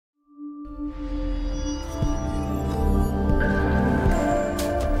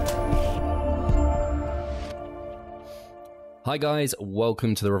Hi guys,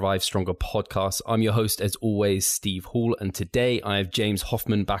 welcome to the Revive Stronger podcast. I'm your host as always, Steve Hall, and today I have James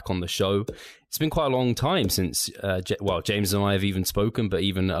Hoffmann back on the show. It's been quite a long time since, James and I have even spoken, but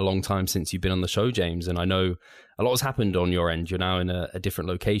even a long time since you've been on the show, James, and I know a lot has happened on your end. You're now in a different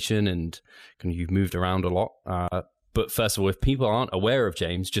location and you've moved around a lot. But first of all, if people aren't aware of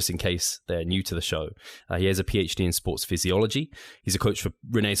James, just in case they're new to the show, he has a PhD in sports physiology. He's a coach for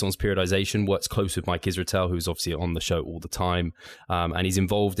Renaissance periodization, works close with Mike Israetel, who's obviously on the show all the time. And he's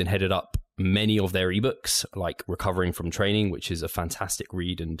involved and headed up many of their ebooks, like Recovering from Training, which is a fantastic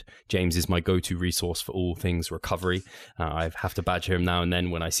read. And James is my go-to resource for all things recovery. I have to badger him now and then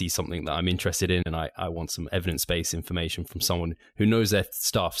when I see something that I'm interested in and I want some evidence-based information from someone who knows their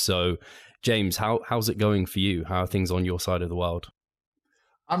stuff. So James, how's it going for you? How are things on your side of the world?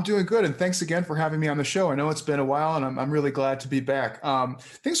 I'm doing good, and thanks again for having me on the show. I know it's been a while, and I'm really glad to be back.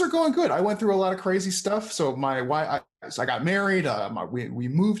 Things are going good. I went through a lot of crazy stuff. So I got married. We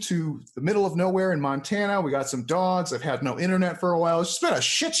moved to the middle of nowhere in Montana. We got some dogs. I've had no internet for a while. It's just been a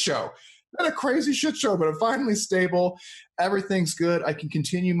shit show. Been a crazy shit show, but I'm finally stable. Everything's good. I can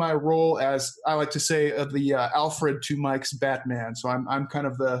continue my role as I like to say of the Alfred to Mike's Batman. So I'm kind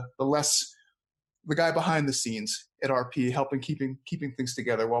of the guy behind the scenes at RP, helping keeping things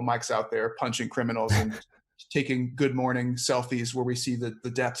together while Mike's out there punching criminals and taking good morning selfies where we see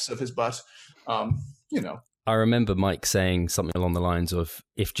the depths of his butt. I remember Mike saying something along the lines of,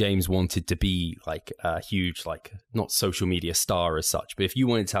 if James wanted to be like a huge, like not social media star as such, but if you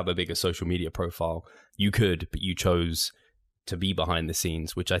wanted to have a bigger social media profile, you could, but you chose to be behind the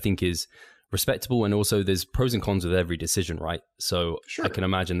scenes, which I think is respectable. And also there's pros and cons with every decision, right? So sure. I can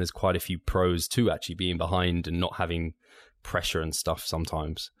imagine there's quite a few pros to actually being behind and not having pressure and stuff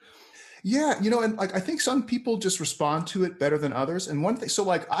sometimes. Yeah, and like I think some people just respond to it better than others. And one thing, so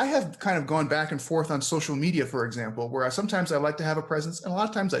like I have kind of gone back and forth on social media, for example, where sometimes I like to have a presence and a lot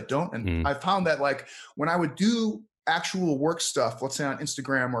of times I don't. And I found that like when I would do actual work stuff, let's say on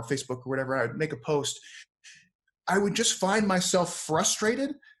Instagram or Facebook or whatever, I would make a post, I would just find myself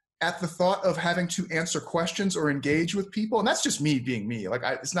frustrated at the thought of having to answer questions or engage with people. And that's just me being me. Like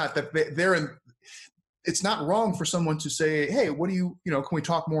it's not that it's not wrong for someone to say, hey, what do can we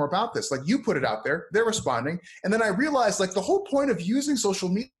talk more about this? Like you put it out there, they're responding. And then I realized like the whole point of using social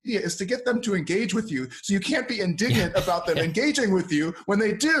media is to get them to engage with you. So you can't be indignant about them engaging with you when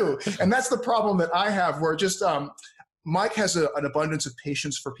they do. And that's the problem that I have where just, Mike has an abundance of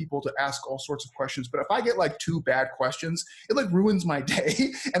patience for people to ask all sorts of questions. But if I get like 2 bad questions, it like ruins my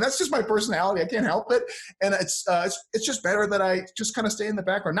day. And that's just my personality. I can't help it. And it's just better that I just kind of stay in the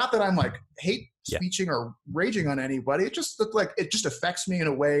background. Not that I'm like hate speeching or raging on anybody. It just looked like it just affects me in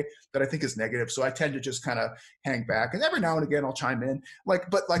a way that I think is negative. So I tend to just kind of hang back. And every now and again, I'll chime in. But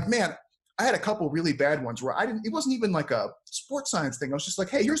man, I had a couple really bad ones where it wasn't even like a sports science thing. I was just like,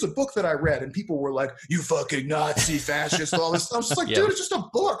 hey, here's a book that I read. And people were like, you fucking Nazi fascist, all this stuff. I was just like, dude, it's just a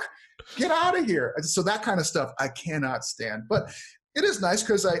book. Get out of here. And so that kind of stuff I cannot stand. But it is nice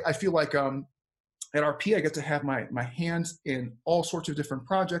because I feel like at RP, I get to have my hands in all sorts of different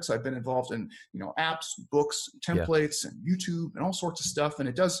projects. I've been involved in, apps, books, templates, and YouTube and all sorts of stuff. And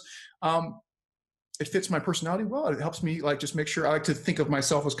it does, it fits my personality well. It helps me like just make sure. I like to think of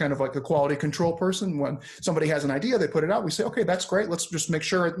myself as kind of like a quality control person. When somebody has an idea, they put it out. We say, okay, that's great. Let's just make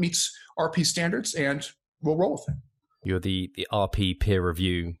sure it meets RP standards and we'll roll with it. You're the RP peer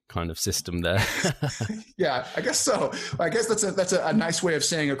review kind of system there. Yeah, I guess so. I guess that's a nice way of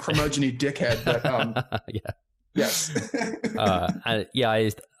saying a curmudgeon-y dickhead. But yes.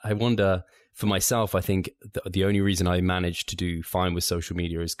 I wonder for myself, I think the only reason I managed to do fine with social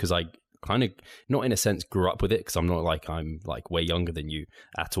media is because I kind of, not in a sense grew up with it, because I'm like way younger than you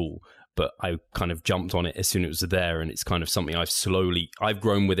at all, but I kind of jumped on it as soon as it was there, and it's kind of something I've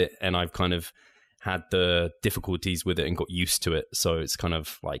grown with it, and I've kind of had the difficulties with it and got used to it. So it's kind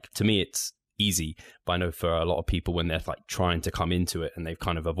of like, to me it's easy, but I know for a lot of people when they're like trying to come into it and they've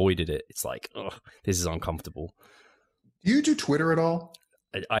kind of avoided it, it's like, oh, this is uncomfortable. Do you do Twitter at all?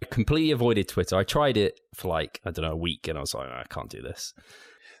 I completely avoided Twitter. I tried it for like, I don't know, a week, and I was like, I can't do this.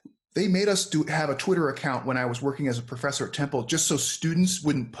 They made us have a Twitter account when I was working as a professor at Temple, just so students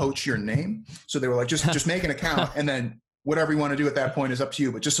wouldn't poach your name. So they were like, just make an account, and then whatever you want to do at that point is up to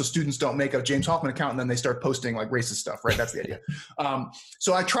you. But just so students don't make a James Hoffmann account and then they start posting like racist stuff, right? That's the idea.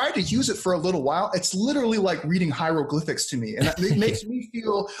 So I tried to use it for a little while. It's literally like reading hieroglyphics to me. And it makes me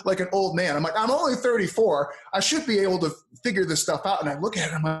feel like an old man. I'm like, I'm only 34. I should be able to figure this stuff out. And I look at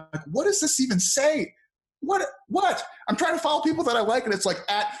it and I'm like, what does this even say? What? I'm trying to follow people that I like, and it's like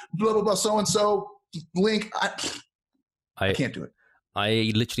at blah, blah, blah, so-and-so link. I can't do it.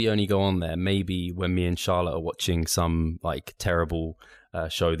 I literally only go on there maybe when me and Charlotte are watching some like terrible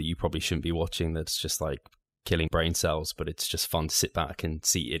show that you probably shouldn't be watching, that's just like killing brain cells, but it's just fun to sit back and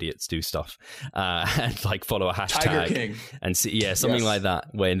see idiots do stuff and like follow a hashtag Tiger King. And see, something Yes. like that,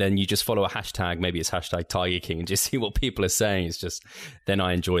 where then you just follow a hashtag, maybe it's hashtag Tiger King, and just see what people are saying. It's just, then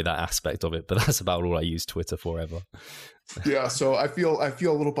I enjoy that aspect of it, but that's about all I use Twitter for ever. Yeah, so I feel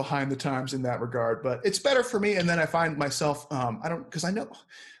a little behind the times in that regard, but it's better for me. And then I find myself, because I know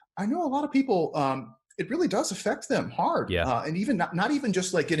a lot of people, it really does affect them hard. Yeah. And even not even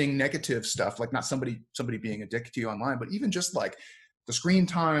just like getting negative stuff, like not somebody being addicted to you online, but even just like the screen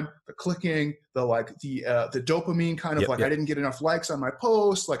time, the clicking, the dopamine kind of I didn't get enough likes on my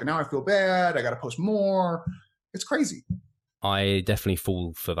post. Like now I feel bad. I got to post more. It's crazy. I definitely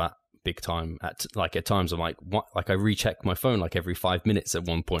fall for that big time. At times I'm like, what? Like I recheck my phone like every 5 minutes at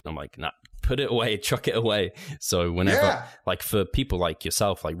one point. I'm like, nah, put it away, chuck it away. So whenever, like for people like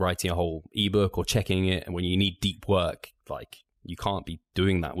yourself, like writing a whole ebook or checking it, and when you need deep work, like you can't be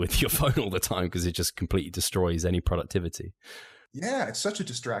doing that with your phone all the time because it just completely destroys any productivity. Yeah, it's such a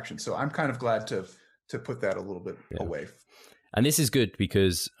distraction. So I'm kind of glad to put that a little bit away. And this is good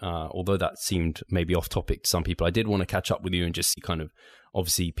because although that seemed maybe off topic to some people, I did want to catch up with you and just see kind of,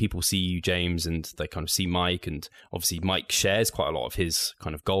 obviously people see you, James, and they kind of see Mike, and obviously Mike shares quite a lot of his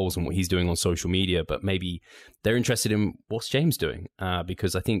kind of goals and what he's doing on social media, but maybe they're interested in what's James doing,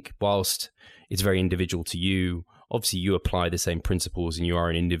 because I think whilst it's very individual to you, obviously you apply the same principles and you are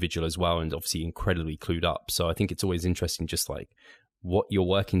an individual as well, and obviously incredibly clued up. So I think it's always interesting just like what you're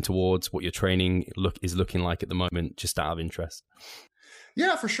working towards, what your training is looking like at the moment, just out of interest.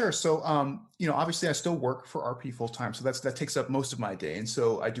 Yeah, for sure. So, obviously I still work for RP full time. So that takes up most of my day. And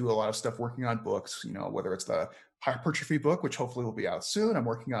so I do a lot of stuff working on books, whether it's the hypertrophy book, which hopefully will be out soon. I'm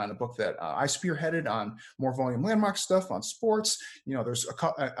working on a book that I spearheaded on more volume landmark stuff on sports. There's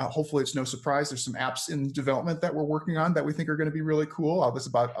hopefully it's no surprise. There's some apps in development that we're working on that we think are going to be really cool. That's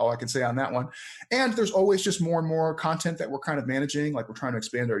about all I can say on that one. And there's always just more and more content that we're kind of managing. Like we're trying to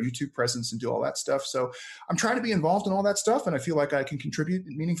expand our YouTube presence and do all that stuff. So I'm trying to be involved in all that stuff. And I feel like I can contribute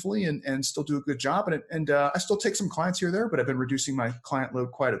meaningfully and still do a good job. And I still take some clients here or there, but I've been reducing my client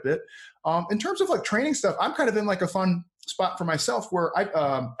load quite a bit. In terms of like training stuff, I'm kind of in like a fun spot for myself where I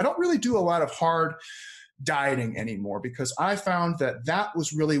don't really do a lot of hard dieting anymore, because I found that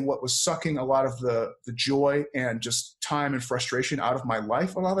was really what was sucking a lot of the joy and just time and frustration out of my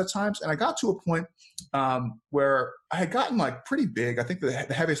life a lot of the times. And I got to a point where I had gotten like pretty big. I think the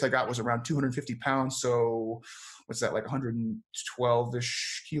heaviest I got was around 250 pounds. So what's that, like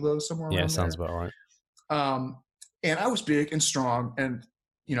 112-ish kilos, somewhere around there? Yeah, sounds about right. And I was big and strong, and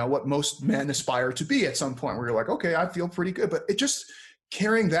what most men aspire to be at some point, where you're like, okay, I feel pretty good. But it just,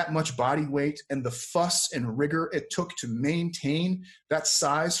 carrying that much body weight and the fuss and rigor it took to maintain that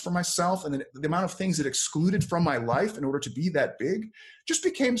size for myself, and the amount of things it excluded from my life in order to be that big,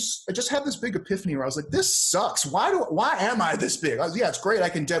 I just had this big epiphany where I was like, this sucks. Why am I this big? Yeah, it's great. I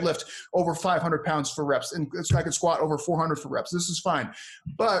can deadlift over 500 pounds for reps, and I can squat over 400 for reps. This is fine.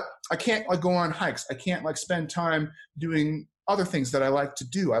 But I can't like go on hikes. I can't like spend time doing other things that I like to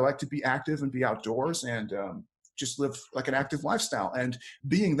do. I like to be active and be outdoors and just live like an active lifestyle. And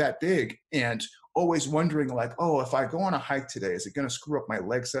being that big and always wondering like, oh, if I go on a hike today, is it going to screw up my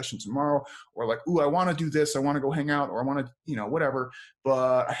leg session tomorrow? Or like, ooh, I want to do this. I want to go hang out, or I want to, whatever.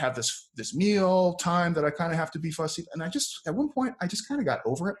 But I have this meal time that I kind of have to be fussy. And at one point, I just kind of got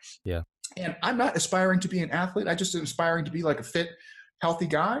over it. Yeah. And I'm not aspiring to be an athlete. I just am aspiring to be like a fit, healthy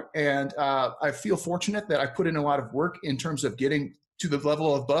guy. And I feel fortunate that I put in a lot of work in terms of getting to the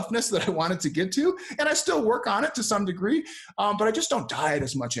level of buffness that I wanted to get to. And I still work on it to some degree, but I just don't diet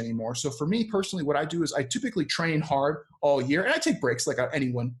as much anymore. So for me personally, what I do is I typically train hard all year, and I take breaks like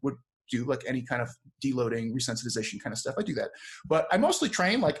anyone would do, like any kind of deloading, resensitization kind of stuff. I do that. But I mostly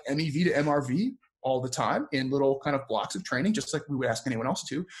train like MEV to MRV all the time in little kind of blocks of training, just like we would ask anyone else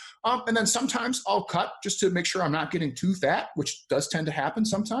to. And then sometimes I'll cut just to make sure I'm not getting too fat, which does tend to happen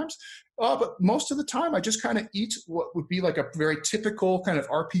sometimes. But most of the time I just kind of eat what would be like a very typical kind of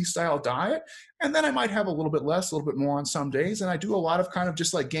RP style diet. And then I might have a little bit less, a little bit more on some days. And I do a lot of kind of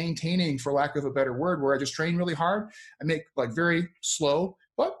just like gaintaining, for lack of a better word, where I just train really hard. I make like very slow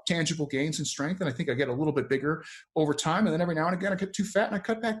but tangible gains in strength. And I think I get a little bit bigger over time. And then every now and again, I get too fat and I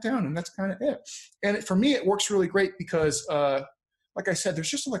cut back down. And that's kind of it. And for me, it works really great because, like I said, there's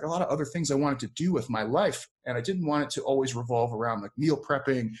just like a lot of other things I wanted to do with my life. And I didn't want it to always revolve around like meal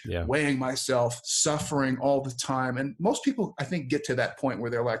prepping, weighing myself, suffering all the time. And most people, I think, get to that point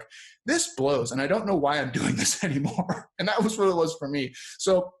where they're like, this blows and I don't know why I'm doing this anymore. And that was what it was for me.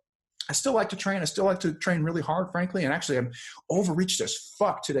 So I still like to train. I still like to train really hard, frankly. And actually, I'm overreached as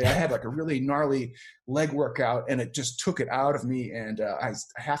fuck today. I had like a really gnarly leg workout, and it just took it out of me. And I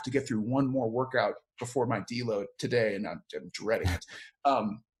have to get through one more workout before my deload today, and I'm dreading it.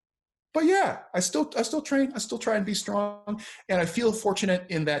 But yeah, I still train. I still try and be strong, and I feel fortunate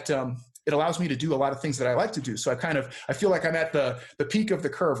in that it allows me to do a lot of things that I like to do. So I feel like I'm at the peak of the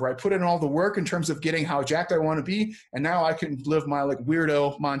curve where I put in all the work in terms of getting how jacked I want to be. And now I can live my like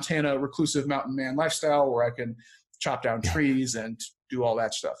weirdo Montana reclusive mountain man lifestyle where I can chop down trees and do all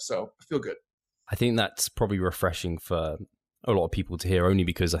that stuff. So I feel good. I think that's probably refreshing for a lot of people to hear, only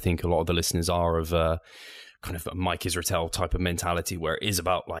because I think a lot of the listeners are of kind of a Mike Israetel type of mentality where it is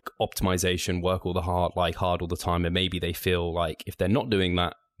about like optimization, work all the hard all the time. And maybe they feel like if they're not doing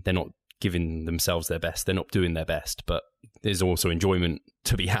that, they're not giving themselves their best, they're not doing their best. But there's also enjoyment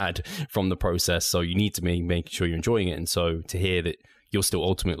to be had from the process, so you need to make sure you're enjoying it. And so to hear that you're still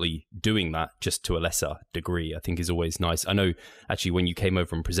ultimately doing that just to a lesser degree, I think is always nice. I know actually when you came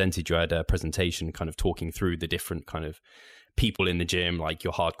over and presented, you had a presentation kind of talking through the different kind of people in the gym, like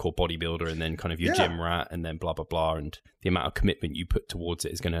your hardcore bodybuilder and then kind of your gym rat and then blah, blah, blah. And the amount of commitment you put towards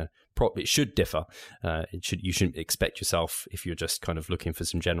it is going to it should differ. You shouldn't expect yourself, if you're just kind of looking for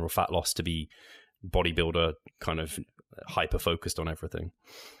some general fat loss, to be bodybuilder kind of hyper focused on everything.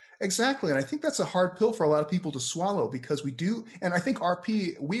 Exactly. And I think that's a hard pill for a lot of people to swallow, because we do. And I think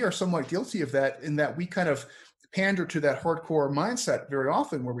RP, we are somewhat guilty of that, in that we kind of pander to that hardcore mindset very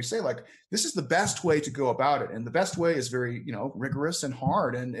often, where we say like, this is the best way to go about it. And the best way is very, rigorous and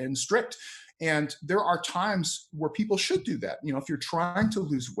hard and strict. And there are times where people should do that. If you're trying to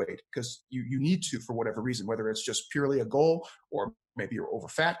lose weight because you need to, for whatever reason, whether it's just purely a goal or maybe you're over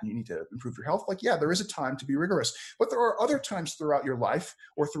fat and you need to improve your health, there is a time to be rigorous. But there are other times throughout your life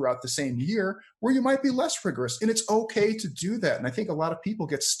or throughout the same year where you might be less rigorous, and it's okay to do that. And I think a lot of people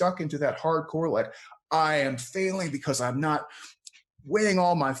get stuck into that hardcore, like, I am failing because I'm not weighing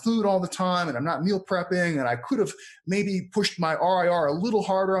all my food all the time and I'm not meal prepping, and I could have maybe pushed my RIR a little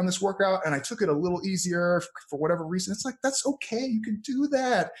harder on this workout and I took it a little easier for whatever reason. It's like, that's okay. You can do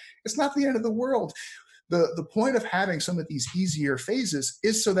that. It's not the end of the world. The point of having some of these easier phases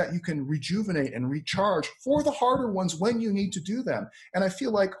is so that you can rejuvenate and recharge for the harder ones when you need to do them. And I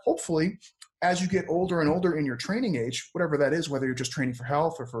feel like hopefully as you get older and older in your training age, whatever that is, whether you're just training for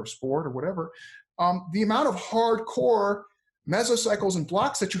health or for sport or whatever, the amount of hardcore mesocycles and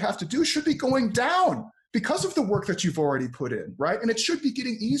blocks that you have to do should be going down because of the work that you've already put in, right? And it should be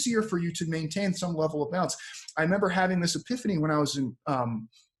getting easier for you to maintain some level of balance. I remember having this epiphany when I was in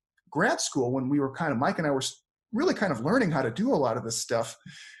grad school, when we were Mike and I were really kind of learning how to do a lot of this stuff.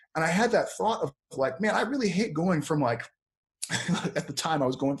 And I had that thought of like, man, I really hate going from like, at the time I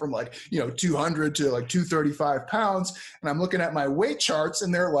was going from 200 to 235 pounds. And I'm looking at my weight charts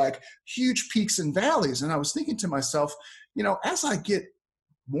and they're like huge peaks and valleys. And I was thinking to myself, as I get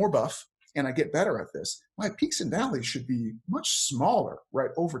more buff and I get better at this, my peaks and valleys should be much smaller, right,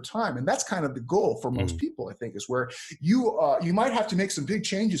 over time. And that's kind of the goal for most people, I think, is where you might have to make some big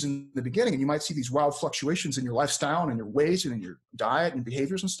changes in the beginning, and you might see these wild fluctuations in your lifestyle and in your weight and in your diet and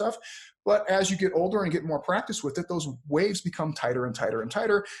behaviors and stuff. But as you get older and get more practice with it, those waves become tighter and tighter and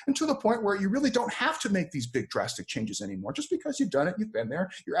tighter, and to the point where you really don't have to make these big drastic changes anymore. Just because you've done it, you've been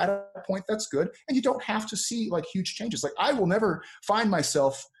there, you're at a point that's good, and you don't have to see like huge changes. Like I will never find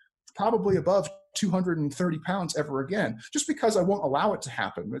myself probably above 230 pounds ever again, just because I won't allow it to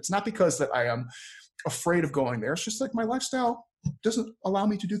happen. It's not because that I am afraid of going there. It's just like my lifestyle doesn't allow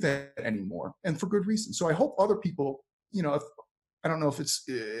me to do that anymore, and for good reason. So I hope other people, I don't know if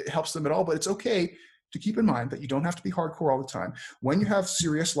it helps them at all, but it's okay to keep in mind that you don't have to be hardcore all the time. When you have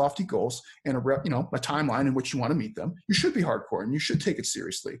serious, lofty goals and a timeline in which you want to meet them, you should be hardcore and you should take it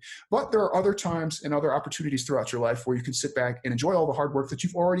seriously. But there are other times and other opportunities throughout your life where you can sit back and enjoy all the hard work that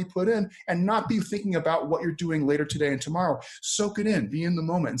you've already put in and not be thinking about what you're doing later today and tomorrow. Soak it in, be in the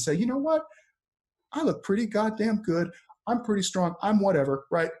moment and say, you know what? I look pretty goddamn good. I'm pretty strong. I'm whatever,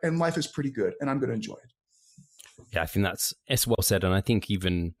 right? And life is pretty good and I'm going to enjoy it. Yeah, I think it's well said. And I think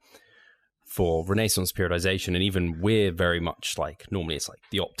even for Renaissance periodization, and even we're very much like, normally it's like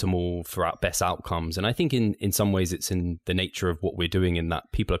the optimal for best outcomes. And I think in some ways it's in the nature of what we're doing, in that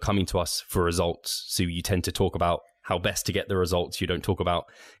people are coming to us for results. So you tend to talk about how best to get the results. You don't talk about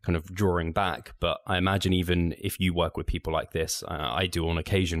kind of drawing back. But I imagine even if you work with people like this, I do on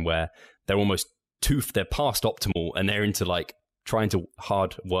occasion, where they're almost they're past optimal and they're into like trying to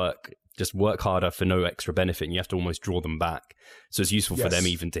just work harder for no extra benefit, and you have to almost draw them back. So it's useful for them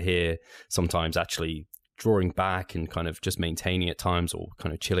even to hear sometimes actually drawing back and kind of just maintaining at times, or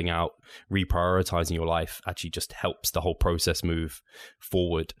kind of chilling out, reprioritizing your life actually just helps the whole process move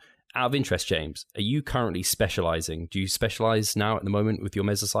forward. out of interest, James, are you currently specializing? Do you specialize now at the moment with your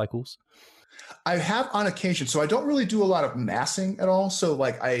mesocycles? I have on occasion. So I don't really do a lot of massing at all. So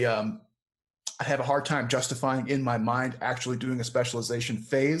like I have a hard time justifying in my mind actually doing a specialization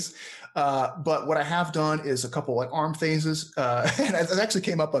phase. But what I have done is a couple like arm phases. And it actually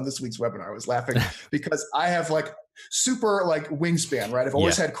came up on this week's webinar. I was laughing because I have like super like wingspan, right? I've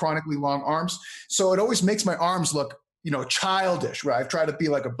always had chronically long arms. So it always makes my arms look, childish, right? I've tried to be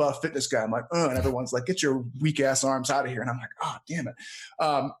like a buff fitness guy. I'm like, and everyone's like, get your weak ass arms out of here. And I'm like, oh, damn it.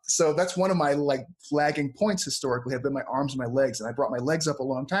 So that's one of my like flagging points historically have been my arms and my legs. And I brought my legs up a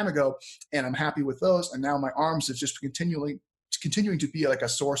long time ago and I'm happy with those. And now my arms is just continuing to be like a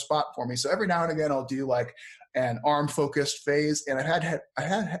sore spot for me. So every now and again, I'll do like an arm focused phase. And I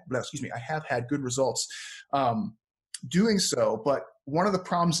have had good results doing so. But one of the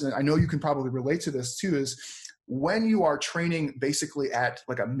problems, and I know you can probably relate to this too, is when you are training basically at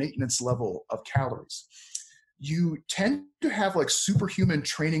like a maintenance level of calories, you tend to have like superhuman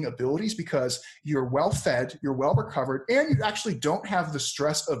training abilities because you're well fed, you're well recovered, and you actually don't have the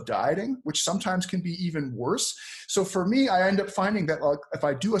stress of dieting, which sometimes can be even worse. So for me, I end up finding that like if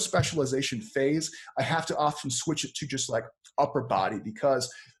I do a specialization phase, I have to often switch it to just like upper body because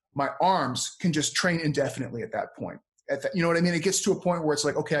my arms can just train indefinitely at that point. You know what I mean? It gets to a point where it's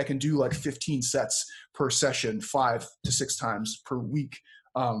like, okay, I can do like 15 sets per session, 5 to 6 times per week,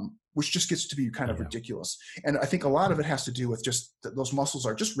 which just gets to be kind of ridiculous. And I think a lot of it has to do with just those muscles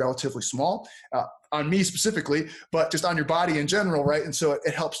are just relatively small on me specifically, but just on your body in general, right? And so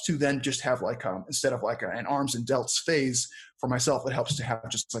it helps to then just have like, instead of like an arms and delts phase for myself, it helps to have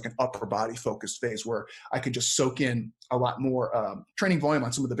just like an upper body focused phase where I can just soak in a lot more training volume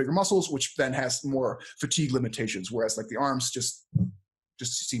on some of the bigger muscles, which then has more fatigue limitations. Whereas like the arms just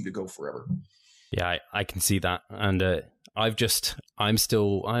seem to go forever. Yeah, I can see that. And I guess I'm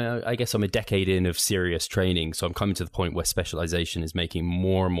a decade in of serious training. So I'm coming to the point where specialization is making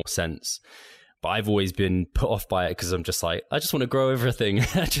more and more sense. But I've always been put off by it because I'm just like, I just want to grow everything.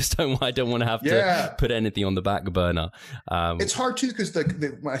 I don't want to have to put anything on the back burner. It's hard too because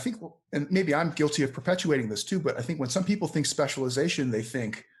I think, and maybe I'm guilty of perpetuating this too, but I think when some people think specialization, they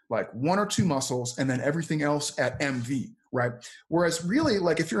think like 1 or 2 muscles and then everything else at MV. Right. Whereas really,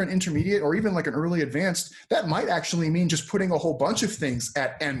 like if you're an intermediate or even like an early advanced, that might actually mean just putting a whole bunch of things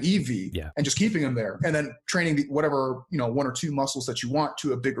at MEV and just keeping them there and then training whatever, 1 or 2 muscles that you want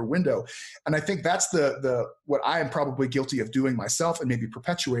to a bigger window. And I think that's what I am probably guilty of doing myself and maybe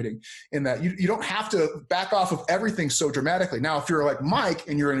perpetuating in that you don't have to back off of everything so dramatically. Now, if you're like Mike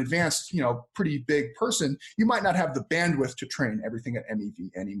and you're an advanced, pretty big person, you might not have the bandwidth to train everything at MEV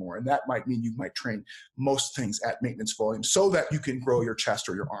anymore. And that might mean you might train most things at maintenance volume so that you can grow your chest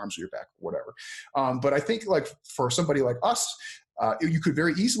or your arms or your back or whatever. But I think like for somebody like us, you could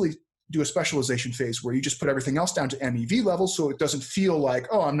very easily do a specialization phase where you just put everything else down to MEV level so it doesn't feel like,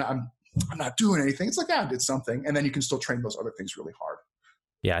 oh, I'm not doing anything. It's like, I did something. And then you can still train those other things really hard.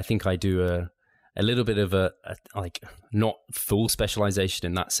 Yeah, I think I do a little bit of a like not full specialization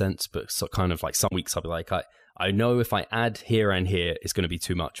in that sense, but so kind of like some weeks I'll be like, I know if I add here and here, it's going to be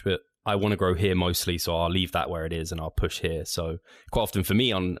too much, but I want to grow here mostly, so I'll leave that where it is and I'll push here. So quite often for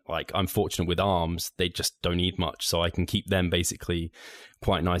me, I'm fortunate with arms, they just don't need much. So I can keep them basically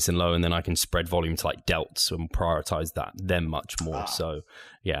quite nice and low, and then I can spread volume to like delts and prioritize them much more. So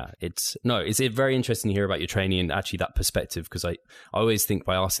yeah, it's very interesting to hear about your training and actually that perspective, because I always think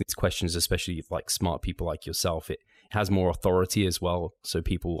by asking these questions, especially like smart people like yourself, it has more authority as well, so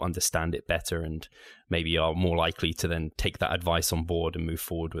people understand it better and maybe are more likely to then take that advice on board and move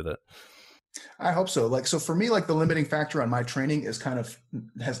forward with it. I hope so. So for me, like the limiting factor on my training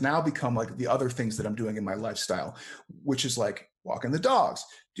has now become like the other things that I'm doing in my lifestyle, which is like walking the dogs,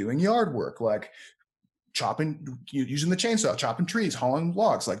 doing yard work, like using the chainsaw, chopping trees, hauling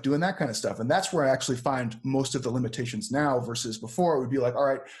logs, like doing that kind of stuff. And that's where I actually find most of the limitations now versus before. It would be like, all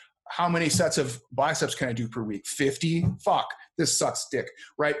right, how many sets of biceps can I do per week? 50? Fuck, this sucks dick,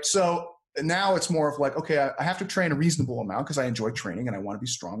 right? So now it's more of like, okay, I have to train a reasonable amount because I enjoy training and I want to be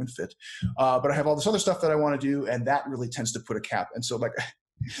strong and fit. But I have all this other stuff that I want to do, and that really tends to put a cap. And so like,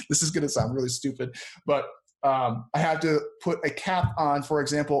 this is going to sound really stupid, but I have to put a cap on, for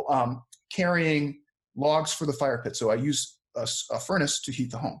example, carrying logs for the fire pit. So I use a furnace to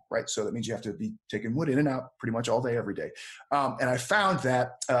heat the home, right? So that means you have to be taking wood in and out pretty much all day, every day. And I found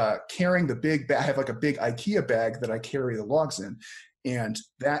that carrying the big bag, I have like a big IKEA bag that I carry the logs in. And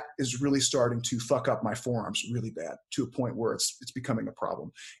that is really starting to fuck up my forearms really bad to a point where it's becoming a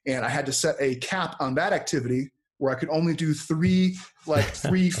problem. And I had to set a cap on that activity where I could only do three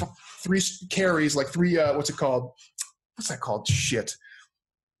carries, like three, what's it called? What's that called? Shit.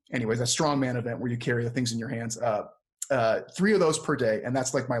 anyways, a strongman event where you carry the things in your hands. 3 of those per day, and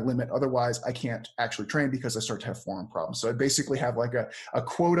that's like my limit. Otherwise, I can't actually train because I start to have forearm problems. So I basically have like a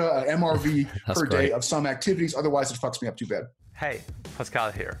quota, a MRV per day of some activities. Otherwise, it fucks me up too bad. Hey,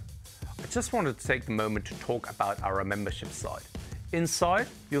 Pascal here. I just wanted to take a moment to talk about our membership site. Inside,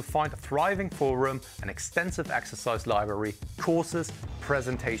 you'll find a thriving forum, an extensive exercise library, courses,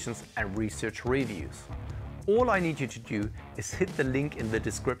 presentations, and research reviews. All I need you to do is hit the link in the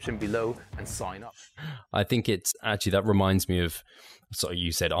description below and sign up. I think it's actually, that reminds me of, so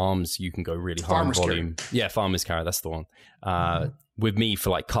you said arms, you can go really high in volume. Yeah, farmer's carry, that's the one. With me for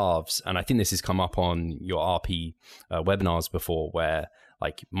like calves, and I think this has come up on your RP webinars before, where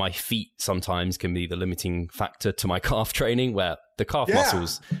like my feet sometimes can be the limiting factor to my calf training, where the calf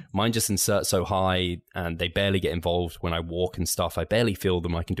muscles, mine just insert so high and they barely get involved when I walk and stuff. I barely feel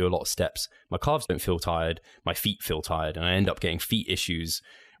them. I can do a lot of steps. My calves don't feel tired. My feet feel tired, and I end up getting feet issues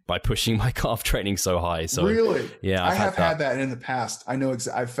by pushing my calf training so high. So really, yeah, I have had that in the past. I know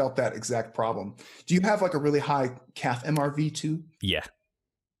I've felt that exact problem. Do you have like a really high calf MRV too? Yeah,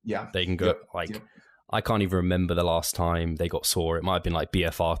 they can go Yep. I can't even remember the last time they got sore. It might have been like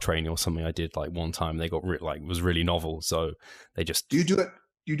BFR training or something I did like one time. They got was really novel. So they just... Do you do it?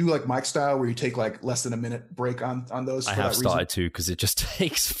 Do you do like Mike style where you take like less than a minute break on those? I have started to, because it just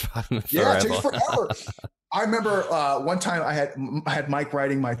takes forever. Yeah, it takes forever. I remember one time I had Mike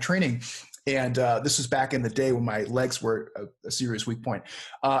writing my training, and this was back in the day when my legs were a serious weak point.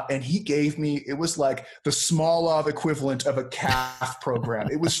 And he gave me, it was like the small of equivalent of a calf program.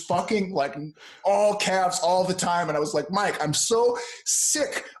 It was fucking like all calves all the time. And I was like, Mike, I'm so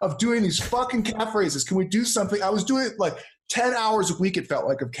sick of doing these fucking calf raises. Can we do something? I was doing like 10 hours a week, it felt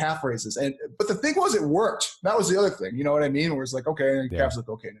like, of calf raises. But the thing was, it worked. That was the other thing. You know what I mean? Where it's like, okay, calves look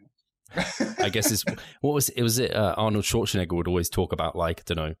okay now. I guess Arnold Schwarzenegger would always talk about, like,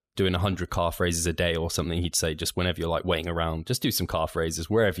 I don't know, doing 100 calf raises a day or something. He'd say, just whenever you're like waiting around, just do some calf raises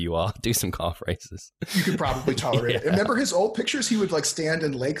wherever you are, do some calf raises. You could probably tolerate it. Remember his old pictures? He would like stand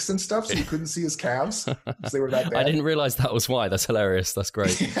in lakes and stuff so you couldn't see his calves because they were that bad. I didn't realize that was why. That's hilarious. That's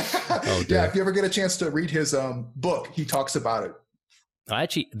great. Oh, yeah, if you ever get a chance to read his book, he talks about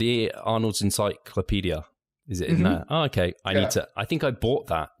it. The Arnold's Encyclopedia. Is it in there? Oh, okay. I think I bought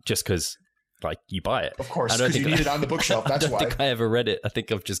that just because, like, you buy it. Of course, because you need it on the bookshelf. That's why. I don't think I ever read it. I think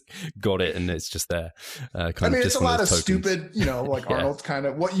I've just got it and it's just there. It's a lot of stupid, like Arnold kind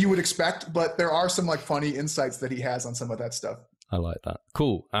of what you would expect, but there are some like funny insights that he has on some of that stuff. I like that.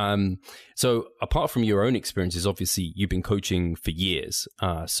 Cool. So apart from your own experiences, obviously you've been coaching for years.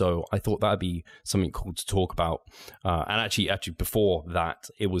 So I thought that'd be something cool to talk about. And actually before that,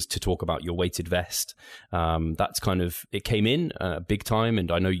 it was to talk about your weighted vest. That's kind of, it came in big time. And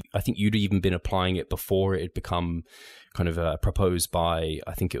I think you'd even been applying it before it had become kind of proposed by,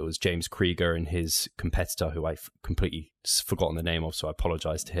 I think it was James Krieger and his competitor, who I've completely forgotten the name of, so I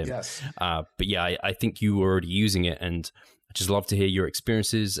apologize to him. Yes. But yeah, I think you were already using it, and I'd just love to hear your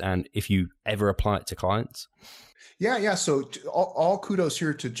experiences and if you ever apply it to clients. Yeah. So all kudos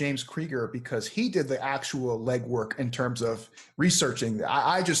here to James Krieger, because he did the actual legwork in terms of researching.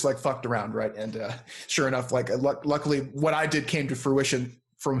 I just like fucked around, right? And sure enough, like luckily what I did came to fruition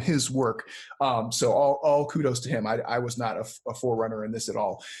from his work. So all kudos to him. I was not a forerunner in this at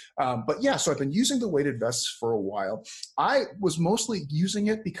all. But yeah, so I've been using the weighted vests for a while. I was mostly using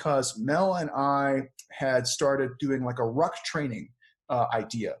it because Mel and I had started doing like a ruck training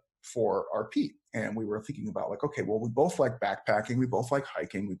idea for RP. And we were thinking about like, okay, well, we both like backpacking. We both like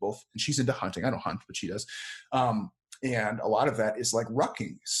hiking. And she's into hunting. I don't hunt, but she does. And a lot of that is like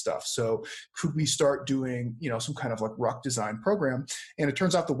rucking stuff. So could we start doing, some kind of like ruck design program? And it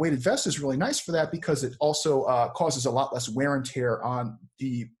turns out the weighted vest is really nice for that because it also causes a lot less wear and tear on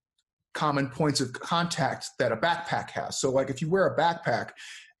the common points of contact that a backpack has. So like if you wear a backpack,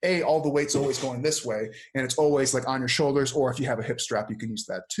 all the weight's always going this way, and it's always like on your shoulders, or if you have a hip strap, you can use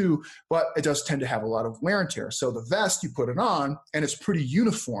that too, but it does tend to have a lot of wear and tear. So the vest, you put it on, and it's pretty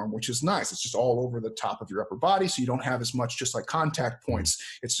uniform, which is nice. It's just all over the top of your upper body, so you don't have as much just like contact points.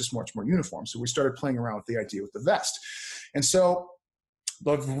 It's just much more uniform. So we started playing around with the idea with the vest. And so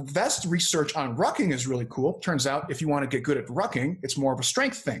the vest research on rucking is really cool. Turns out if you want to get good at rucking, it's more of a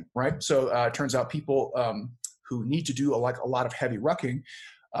strength thing, right? So it turns out people who need to do a lot of heavy rucking,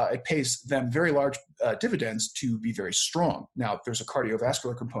 it pays them very large dividends to be very strong. Now, there's a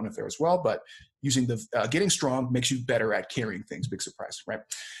cardiovascular component there as well, but using getting strong makes you better at carrying things. Big surprise, right?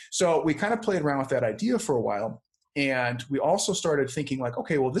 So we kind of played around with that idea for a while, and we also started thinking like,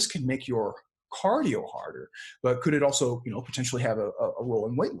 okay, well, this can make your cardio harder, but could it also, potentially have a role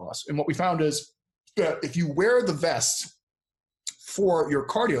in weight loss? And what we found is that if you wear the vest for your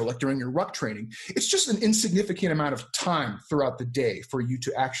cardio, like during your ruck training, it's just an insignificant amount of time throughout the day for you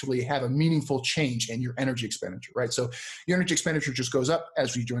to actually have a meaningful change in your energy expenditure, right? So your energy expenditure just goes up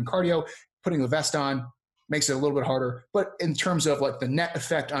as you're doing cardio. Putting the vest on makes it a little bit harder, but in terms of like the net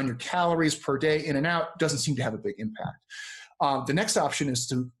effect on your calories per day in and out, doesn't seem to have a big impact. The next option is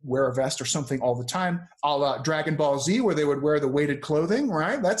to wear a vest or something all the time, a la Dragon Ball Z, where they would wear the weighted clothing,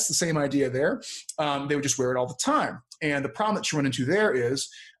 right? That's the same idea there. They would just wear it all the time. And the problem that you run into there is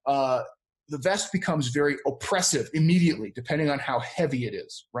the vest becomes very oppressive immediately, depending on how heavy it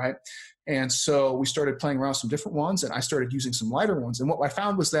is, right? And so we started playing around with some different ones, and I started using some lighter ones. And what I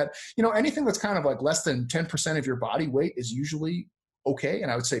found was that, anything that's kind of like less than 10% of your body weight is usually okay.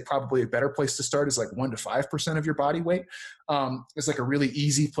 And I would say probably a better place to start is like 1 to 5% of your body weight. It's like a really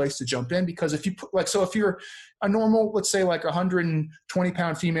easy place to jump in, because if you put if you're a normal, let's say like 120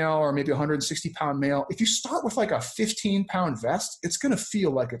 pound female or maybe 160 pound male, if you start with like a 15 pound vest, it's going to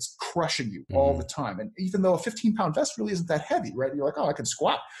feel like it's crushing you all the time. And even though a 15 pound vest really isn't that heavy, right? You're like, oh, I can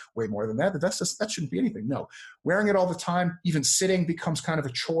squat way more than that. The vest, that shouldn't be anything. No, wearing it all the time, even sitting becomes kind of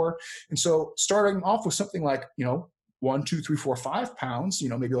a chore. And so starting off with something like, 1, 2, 3, 4, 5 pounds,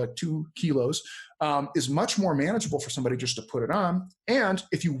 maybe like 2 kilos, is much more manageable for somebody just to put it on. And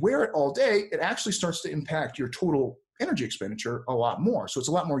if you wear it all day, it actually starts to impact your total energy expenditure a lot more. So it's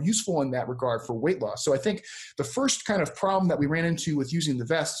a lot more useful in that regard for weight loss. So I think the first kind of problem that we ran into with using the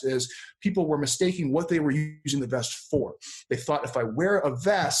vest is people were mistaking what they were using the vest for. They thought, if I wear a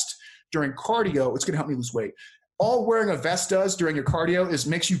vest during cardio, it's going to help me lose weight. All wearing a vest does during your cardio is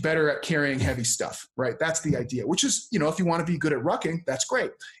makes you better at carrying heavy stuff, right? That's the idea, which is, if you want to be good at rucking, that's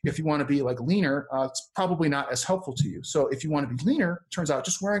great. If you want to be like leaner, it's probably not as helpful to you. So if you want to be leaner, it turns out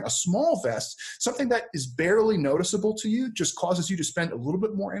just wearing a small vest, something that is barely noticeable to you, just causes you to spend a little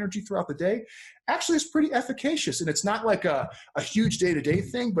bit more energy throughout the day, actually is pretty efficacious. And it's not like a huge day-to-day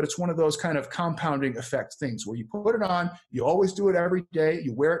thing, but it's one of those kind of compounding effect things where you put it on, you always do it every day,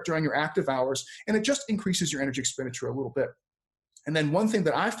 you wear it during your active hours, and it just increases your energy expenditure a little bit. And then one thing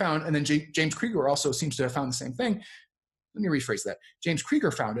that I found, and then James Krieger also seems to have found the same thing. Let me rephrase that. James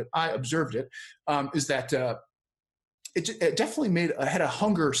Krieger found it, I observed it, is that it definitely had a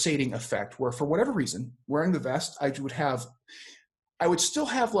hunger sating effect where, for whatever reason, wearing the vest, I would still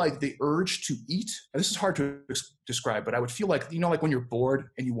have like the urge to eat. And this is hard to describe, but I would feel like, like when you're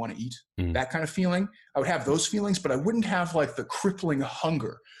bored and you want to eat, that kind of feeling. I would have those feelings, but I wouldn't have like the crippling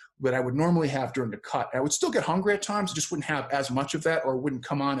hunger that I would normally have during the cut. I would still get hungry at times, just wouldn't have as much of that, or wouldn't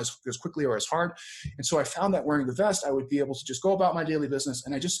come on as quickly or as hard. And so I found that wearing the vest, I would be able to just go about my daily business,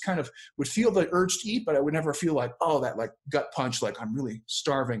 and I just kind of would feel the urge to eat, but I would never feel like, that like gut punch, like I'm really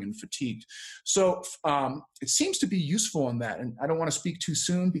starving and fatigued. So it seems to be useful in that. And I don't want to speak too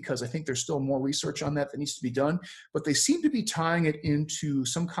soon because I think there's still more research on that needs to be done, but they seem to be tying it into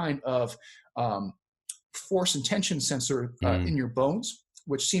some kind of force and tension sensor in your bones,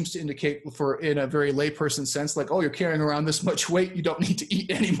 which seems to indicate, in a very layperson sense, like, you're carrying around this much weight, you don't need to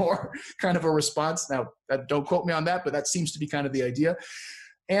eat anymore, kind of a response. Now, don't quote me on that, but that seems to be kind of the idea.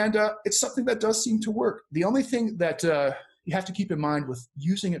 And it's something that does seem to work. The only thing that you have to keep in mind with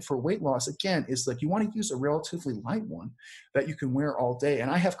using it for weight loss, again, is like you want to use a relatively light one that you can wear all day. And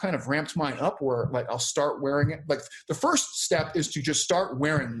I have kind of ramped mine up where like I'll start wearing it. Like the first step is to just start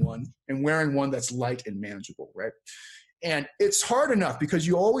wearing one that's light and manageable, right? And it's hard enough because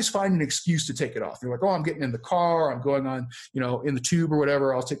you always find an excuse to take it off. You're like, I'm getting in the car, I'm going on, in the tube or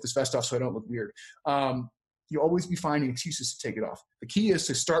whatever, I'll take this vest off so I don't look weird. You'll always be finding excuses to take it off. The key is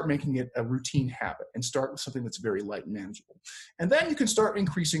to start making it a routine habit and start with something that's very light and manageable. And then you can start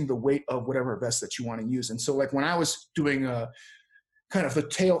increasing the weight of whatever vest that you want to use. And so like when I was doing kind of the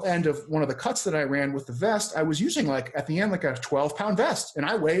tail end of one of the cuts that I ran with the vest, I was using like at the end, like a 12-pound vest, and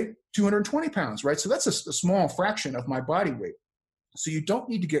I weigh 220 pounds, right? So that's a small fraction of my body weight. So you don't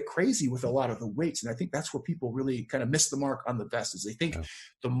need to get crazy with a lot of the weights. And I think that's where people really kind of miss the mark on the vest, is they think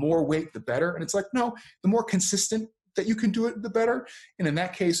the more weight, the better. And it's like, no, the more consistent that you can do it, the better. And in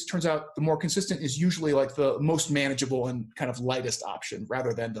that case, it turns out the more consistent is usually like the most manageable and kind of lightest option,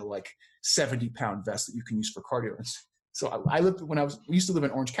 rather than the like 70-pound vest that you can use for cardio. So we used to live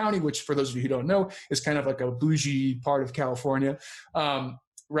in Orange County, which for those of you who don't know is kind of like a bougie part of California.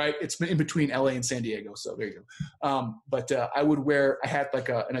 Right. It's in between LA and San Diego. So there you go. But I had like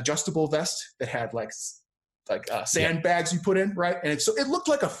an adjustable vest that had like sandbags you put in, right? And so it looked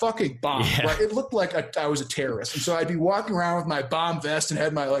like a fucking bomb, right? It looked like I was a terrorist. And so I'd be walking around with my bomb vest and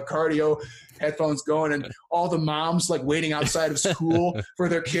had my like cardio headphones going, and all the moms like waiting outside of school for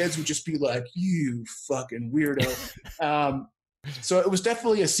their kids would just be like, you fucking weirdo. So it was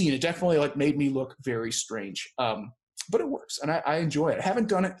definitely a scene. It definitely like made me look very strange. but it works, and I enjoy it. I haven't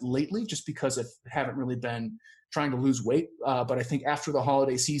done it lately just because I haven't really been trying to lose weight. But I think after the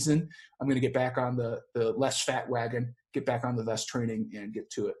holiday season, I'm going to get back on the less fat wagon, get back on the vest training, and get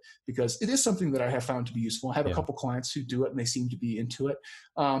to it, because it is something that I have found to be useful. I have a couple clients who do it, and they seem to be into it.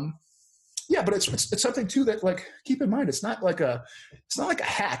 Yeah, but it's something too that, like, keep in mind, it's not like a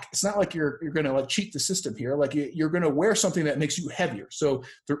hack. It's not like you're going to like cheat the system here. Like, you're going to wear something that makes you heavier. So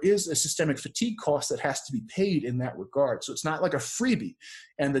there is a systemic fatigue cost that has to be paid in that regard. So it's not like a freebie.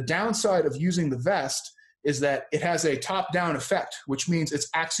 And the downside of using the vest is that it has a top-down effect, which means it's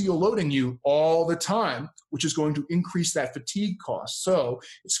axial loading you all the time, which is going to increase that fatigue cost. So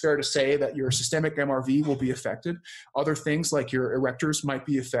it's fair to say that your systemic MRV will be affected. Other things like your erectors might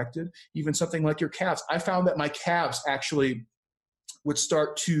be affected, even something like your calves. I found that my calves actually would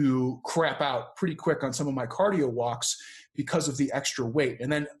start to crap out pretty quick on some of my cardio walks because of the extra weight.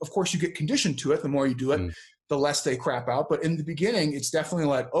 And then, of course, you get conditioned to it. The more you do it, the less they crap out. But in the beginning, it's definitely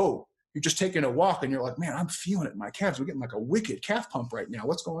like, oh, you're just taking a walk and you're like, man, I'm feeling it in my calves. We're getting like a wicked calf pump right now.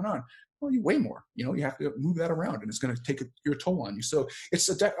 What's going on? Well, you weigh more. You know, you have to move that around, and it's going to take your toll on you. So it's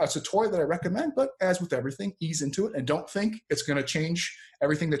a toy that I recommend, but as with everything, ease into it and don't think it's going to change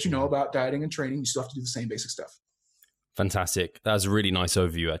everything that you know about dieting and training. You still have to do the same basic stuff. Fantastic. That was a really nice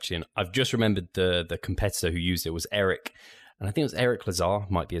overview, actually. And I've just remembered the competitor who used it was Eric. And I think it was Eric Lazar,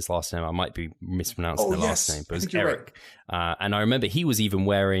 might be his last name. I might be mispronouncing the last name, but it was Eric. Right. And I remember he was even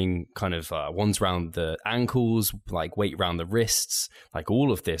wearing kind of ones around the ankles, like weight around the wrists, like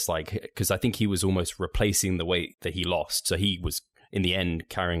all of this, like, because I think he was almost replacing the weight that he lost. So he was, in the end,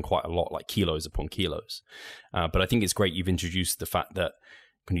 carrying quite a lot, like kilos upon kilos. But I think it's great you've introduced the fact that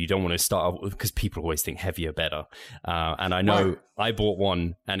you don't want to start out, because people always think heavier better. And I know I bought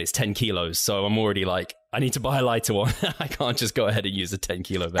one and it's 10 kilos. So I'm already like, I need to buy a lighter one. I can't just go ahead and use a 10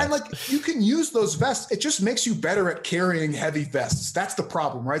 kilo vest. And like, you can use those vests. It just makes you better at carrying heavy vests. That's the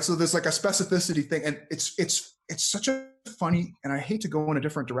problem, right? So there's like a specificity thing, and it's such a funny, and I hate to go in a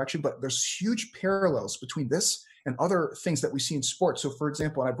different direction, but there's huge parallels between this and other things that we see in sports. So for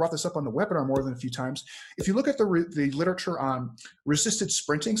example, and I brought this up on the webinar more than a few times, if you look at the literature on resisted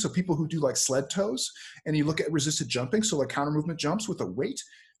sprinting, so people who do like sled toes, and you look at resisted jumping, so like counter movement jumps with a weight,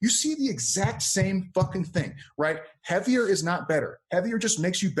 you see the exact same fucking thing, right? Heavier is not better. Heavier just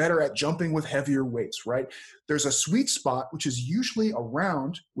makes you better at jumping with heavier weights, right? There's a sweet spot, which is usually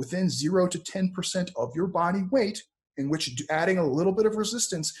around within 0 to 10% of your body weight, in which adding a little bit of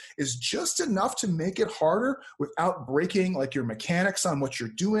resistance is just enough to make it harder without breaking like your mechanics on what you're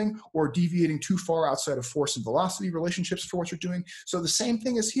doing or deviating too far outside of force and velocity relationships for what you're doing. So the same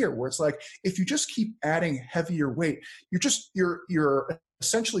thing is here, where it's like, if you just keep adding heavier weight, you're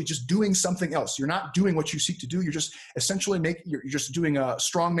essentially just doing something else. You're not doing what you seek to do. You're just essentially you're just doing a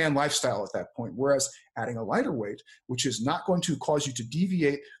strongman lifestyle at that point. Whereas adding a lighter weight, which is not going to cause you to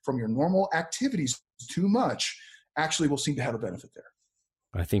deviate from your normal activities too much, actually will seem to have a benefit there.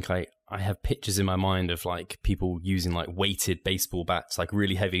 I think I have pictures in my mind of like people using like weighted baseball bats, like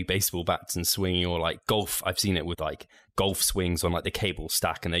really heavy baseball bats, and swinging, or like golf. I've seen it with like golf swings on like the cable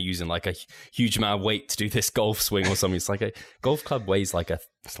stack, and they're using like a huge amount of weight to do this golf swing or something. It's like a golf club weighs like a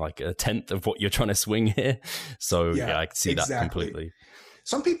tenth of what you're trying to swing here. So yeah, I can see that completely.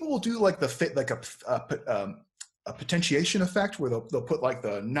 Some people will do like a potentiation effect, where they'll put like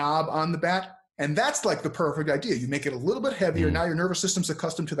the knob on the bat. And that's like the perfect idea. You make it a little bit heavier. Now your nervous system's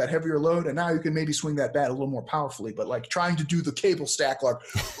accustomed to that heavier load, and now you can maybe swing that bat a little more powerfully. But like trying to do the cable stack, like,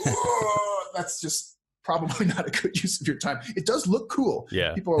 that's just probably not a good use of your time. It does look cool.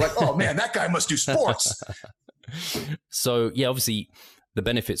 Yeah. People are like, oh man, that guy must do sports. So yeah, obviously the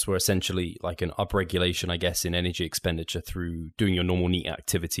benefits were essentially like an upregulation, I guess, in energy expenditure through doing your normal neat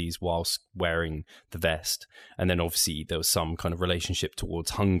activities whilst wearing the vest. And then obviously there was some kind of relationship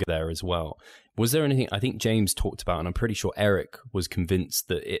towards hunger there as well. Was there anything, I think James talked about, and I'm pretty sure Eric was convinced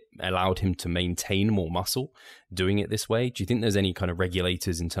that it allowed him to maintain more muscle doing it this way. Do you think there's any kind of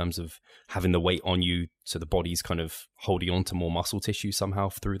regulators in terms of having the weight on you so the body's kind of holding on to more muscle tissue somehow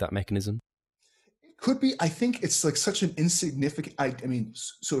through that mechanism? Could be. I think it's like such an insignificant,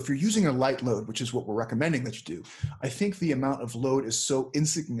 so if you're using a light load, which is what we're recommending that you do, I think the amount of load is so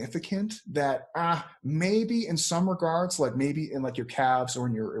insignificant that maybe in some regards, like maybe in like your calves or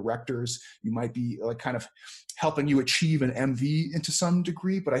in your erectors, you might be like kind of helping you achieve an MV into some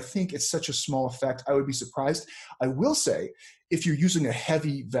degree, but I think it's such a small effect. I would be surprised. I will say, if you're using a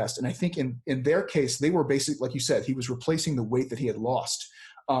heavy vest, and I think in their case, they were basically, like you said, he was replacing the weight that he had lost.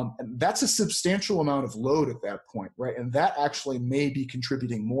 And that's a substantial amount of load at that point, right? And that actually may be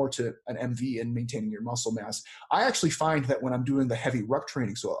contributing more to an MV and maintaining your muscle mass. I actually find that when I'm doing the heavy ruck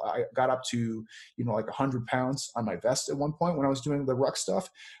training, so I got up to, like 100 pounds on my vest at one point when I was doing the ruck stuff,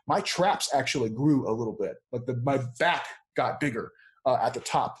 my traps actually grew a little bit. Like my back got bigger at the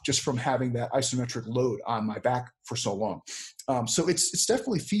top just from having that isometric load on my back for so long. So it's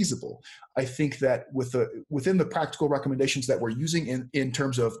definitely feasible. I think that within the practical recommendations that we're using in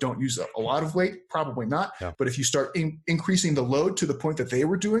terms of don't use a lot of weight, probably not. Yeah. But if you start increasing the load to the point that they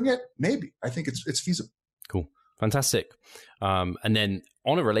were doing it, maybe. I think it's feasible. Cool. Fantastic. And then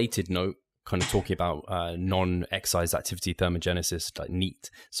on a related note, kind of talking about non-exercise activity thermogenesis, like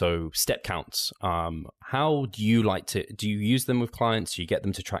NEAT. So step counts. How do you use them with clients? Do you get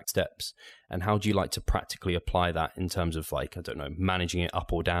them to track steps? And how do you like to practically apply that in terms of managing it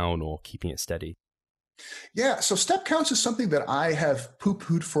up or down or keeping it steady? Yeah, so step counts is something that I have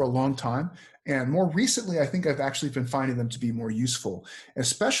poo-pooed for a long time. And more recently, I think I've actually been finding them to be more useful,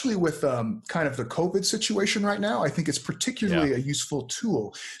 especially with kind of the COVID situation right now. I think it's particularly a useful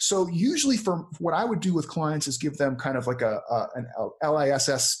tool. So usually for what I would do with clients is give them kind of like an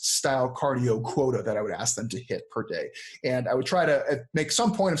LISS style cardio quota that I would ask them to hit per day. And I would try to make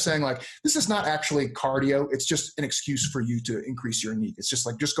some point of saying like, this is not actually cardio. It's just an excuse for you to increase your NEAT. It's just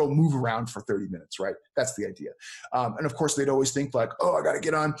like, just go move around for 30 minutes, right? That's the idea. And of course, they'd always think like, oh, I got to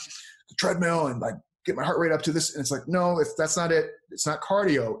get on the treadmill and like get my heart rate up to this. And it's like, no, if that's not it, it's not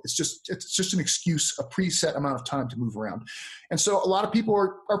cardio. It's just an excuse, a preset amount of time to move around. And so a lot of people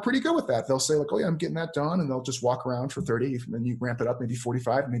are pretty good with that. They'll say like, oh yeah, I'm getting that done. And they'll just walk around for 30, and then you ramp it up, maybe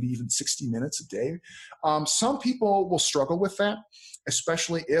 45, maybe even 60 minutes a day. Some people will struggle with that,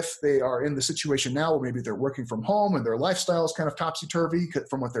 especially if they are in the situation now where maybe they're working from home and their lifestyle is kind of topsy-turvy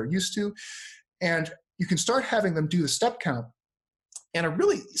from what they're used to. And you can start having them do the step count. And a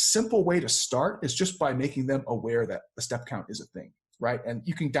really simple way to start is just by making them aware that the step count is a thing, right? And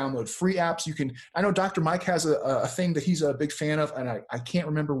you can download free apps. I know Dr. Mike has a thing that he's a big fan of, and I can't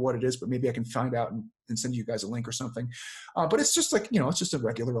remember what it is, but maybe I can find out and send you guys a link or something. But it's just like, it's just a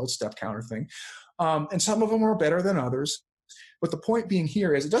regular old step counter thing. And some of them are better than others. But the point being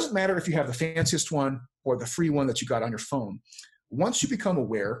here is it doesn't matter if you have the fanciest one or the free one that you got on your phone. Once you become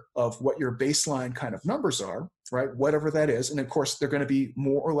aware of what your baseline kind of numbers are, right, whatever that is, and of course they're going to be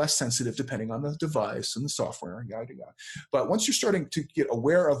more or less sensitive depending on the device and the software and yada yada. But once you're starting to get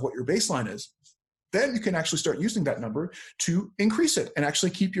aware of what your baseline is, then you can actually start using that number to increase it and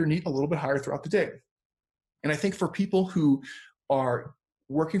actually keep your NEAT a little bit higher throughout the day. And I think for people who are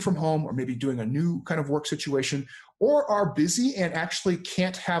working from home or maybe doing a new kind of work situation or are busy and actually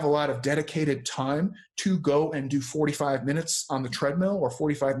can't have a lot of dedicated time to go and do 45 minutes on the treadmill or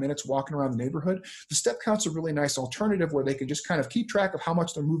 45 minutes walking around the neighborhood, the step count's a really nice alternative where they can just kind of keep track of how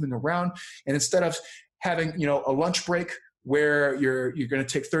much they're moving around. And instead of having, a lunch break where you're going to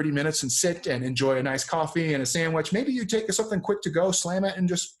take 30 minutes and sit and enjoy a nice coffee and a sandwich, maybe you take something quick to go, slam it, and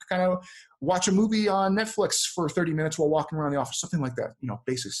just kind of watch a movie on Netflix for 30 minutes while walking around the office, something like that,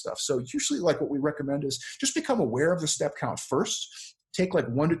 basic stuff. So usually like what we recommend is just become aware of the step count first. Take like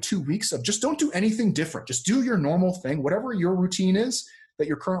 1 to 2 weeks of just don't do anything different. Just do your normal thing, whatever your routine is that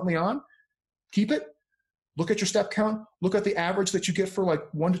you're currently on, keep it. Look at your step count, look at the average that you get for like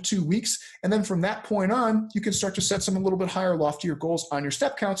 1 to 2 weeks. And then from that point on, you can start to set some a little bit higher, loftier goals on your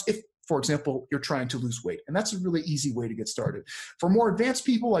step counts if, for example, you're trying to lose weight. And that's a really easy way to get started. For more advanced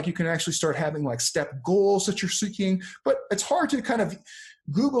people, like you can actually start having like step goals that you're seeking, but it's hard to kind of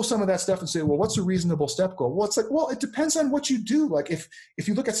Google some of that stuff and say, well, what's a reasonable step goal? Well, it's like, well, it depends on what you do. Like if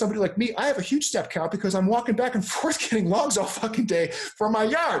you look at somebody like me, I have a huge step count because I'm walking back and forth getting logs all fucking day from my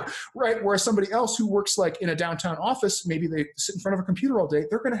yard, right? Whereas somebody else who works like in a downtown office, maybe they sit in front of a computer all day,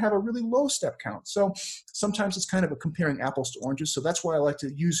 they're going to have a really low step count. So sometimes it's kind of a comparing apples to oranges. So that's why I like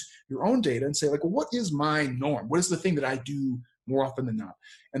to use your own data and say like, well, what is my norm? What is the thing that I do more often than not?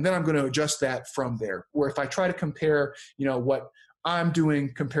 And then I'm going to adjust that from there. Where if I try to compare, what I'm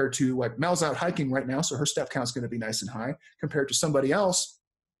doing compared to like Mel's out hiking right now, so her step count is going to be nice and high compared to somebody else.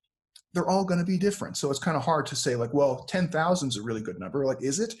 They're all going to be different. So it's kind of hard to say like, well, 10,000 is a really good number. Like,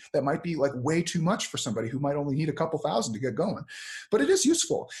 is it? That might be like way too much for somebody who might only need a couple thousand to get going, but it is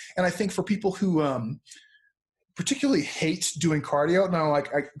useful. And I think for people who particularly hate doing cardio, now,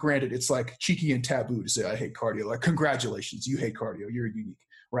 like granted, it's like cheeky and taboo to say I hate cardio. Like, congratulations, you hate cardio. You're unique,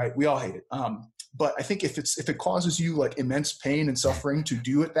 right? We all hate it. But I think if it causes you like immense pain and suffering to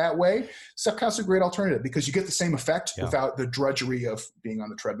do it that way, step count's a great alternative because you get the same effect without the drudgery of being on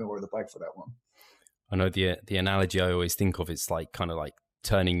the treadmill or the bike for that one. I know the analogy I always think of is like kind of like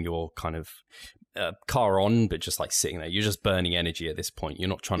turning your kind of car on, but just like sitting there. You're just burning energy at this point. You're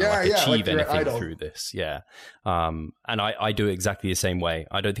not trying to achieve anything through this. Yeah. And I do it exactly the same way.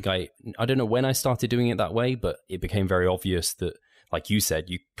 I don't know when I started doing it that way, but it became very obvious that, like you said,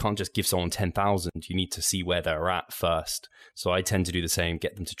 you can't just give someone 10,000. You need to see where they're at first. So I tend to do the same,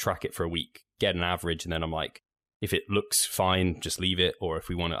 get them to track it for a week, get an average. And then I'm like, if it looks fine, just leave it. Or if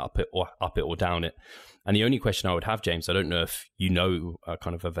we want to up it or down it. And the only question I would have, James, I don't know if you know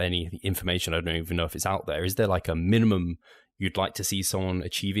kind of any information. I don't even know if it's out there. Is there like a minimum you'd like to see someone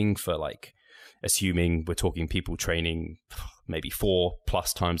achieving for, like, assuming we're talking people training maybe 4+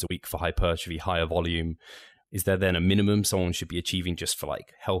 times a week for hypertrophy, higher volume? Is there then a minimum someone should be achieving just for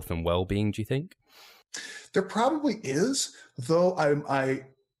like health and well-being, do you think? There probably is, though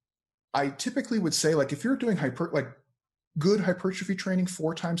I typically would say, like, if you're doing good hypertrophy training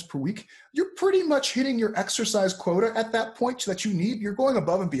 4 times per week, you're pretty much hitting your exercise quota at that point that you need. You're going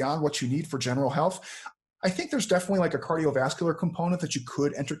above and beyond what you need for general health. I think there's definitely like a cardiovascular component that you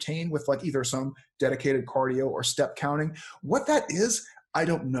could entertain with like either some dedicated cardio or step counting. What that is, I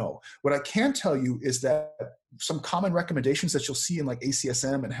don't know. What I can tell you is that some common recommendations that you'll see in like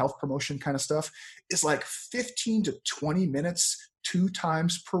ACSM and health promotion kind of stuff is like 15 to 20 minutes 2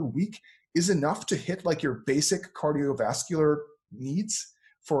 times per week is enough to hit like your basic cardiovascular needs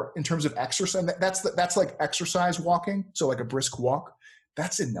for in terms of exercise. That's like exercise walking. So like a brisk walk,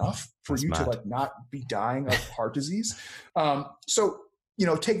 that's enough for you to like not be dying of heart disease. So, you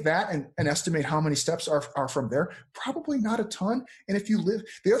know, take that and estimate how many steps are from there. Probably not a ton. And if you live,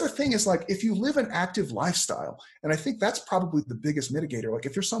 the other thing is like, if you live an active lifestyle, and I think that's probably the biggest mitigator. Like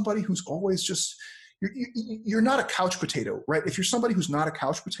if you're somebody who's always just, you're not a couch potato, right? If you're somebody who's not a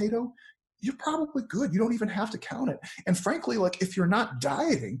couch potato, you're probably good. You don't even have to count it. And frankly, like if you're not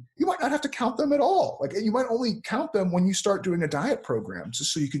dieting, you might not have to count them at all. Like you might only count them when you start doing a diet program,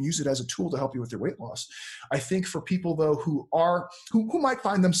 just so you can use it as a tool to help you with your weight loss. I think for people though who might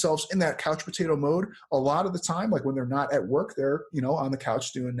find themselves in that couch potato mode a lot of the time, like when they're not at work, they're, you know, on the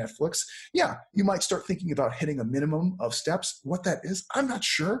couch doing Netflix. Yeah, you might start thinking about hitting a minimum of steps. What that is, I'm not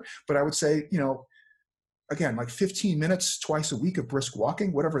sure, but I would say, you know, again, like 15 minutes twice a week of brisk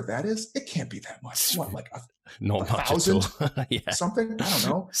walking, whatever that is, it can't be that much. What, like not much 1,000 at all. Yeah. Something? I don't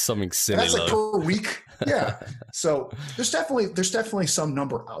know. Something similar. That's like per week. Yeah. So there's definitely some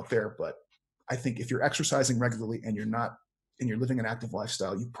number out there, but I think if you're exercising regularly and you're living an active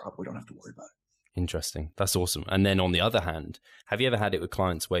lifestyle, you probably don't have to worry about it. Interesting. That's awesome. And then on the other hand, have you ever had it with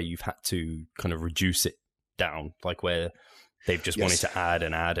clients where you've had to kind of reduce it down, like where they've just wanted to add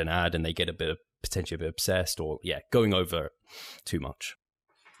and add and add, and they get potentially a bit obsessed or going over too much?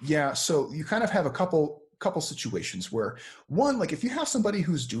 Yeah. So you kind of have a couple situations where, one, like if you have somebody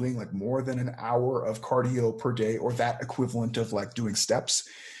who's doing like more than an hour of cardio per day or that equivalent of like doing steps,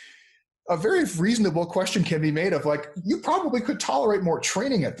 a very reasonable question can be made of like, you probably could tolerate more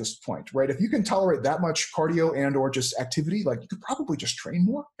training at this point, right? If you can tolerate that much cardio and or just activity, like you could probably just train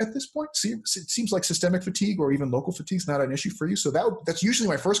more at this point. See, it seems like systemic fatigue or even local fatigue is not an issue for you. So that's usually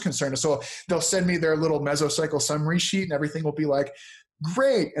my first concern. So they'll send me their little mesocycle summary sheet and everything will be like,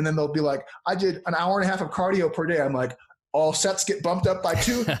 great. And then they'll be like, I did an hour and a half of cardio per day. I'm like, all sets get bumped up by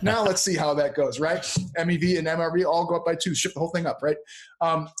 2. Now let's see how that goes, right? MEV and MRV all go up by 2, shift the whole thing up, right?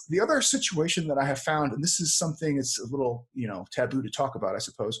 The other situation that I have found, and this is something it's a little, you know, taboo to talk about, I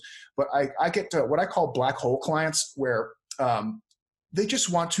suppose, but I get to what I call black hole clients where they just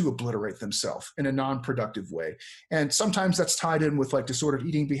want to obliterate themselves in a non-productive way. And sometimes that's tied in with like disordered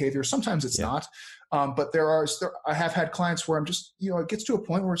eating behavior. Sometimes it's not. But I have had clients where I'm just, you know, it gets to a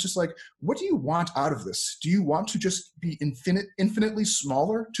point where it's just like, what do you want out of this? Do you want to just be infinitely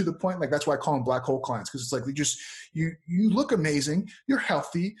smaller to the point? Like, that's why I call them black hole clients. Cause it's like, you look amazing. You're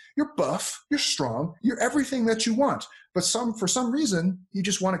healthy. You're buff. You're strong. You're everything that you want. But for some reason, you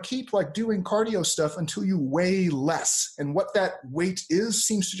just want to keep like doing cardio stuff until you weigh less. And what that weight is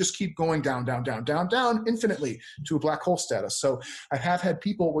seems to just keep going down, down, down, down, down infinitely to a black hole status. So I have had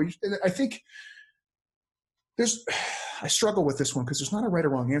people where I think I struggle with this one because there's not a right or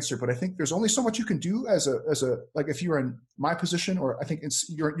wrong answer, but I think there's only so much you can do as a like if you're in my position, or I think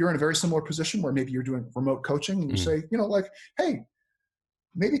you're in a very similar position where maybe you're doing remote coaching and you say, you know, like, hey,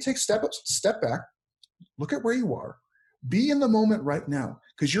 maybe take step back, look at where you are, be in the moment right now,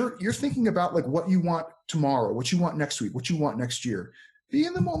 because you're thinking about like what you want tomorrow, what you want next week, what you want next year. Be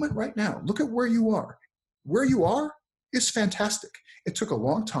in the moment right now. Look at where you are. Where you are is fantastic. It took a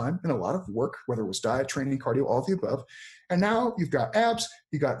long time and a lot of work, whether it was diet, training, cardio, all of the above. And now you've got abs,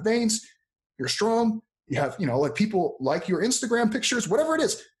 you got veins, you're strong, you have, you know, like people like your Instagram pictures, whatever it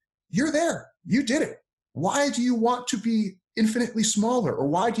is, you're there. You did it. Why do you want to be infinitely smaller? Or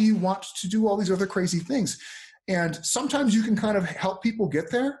why do you want to do all these other crazy things? And sometimes you can kind of help people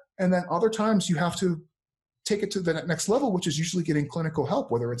get there. And then other times you have to take it to the next level, which is usually getting clinical help,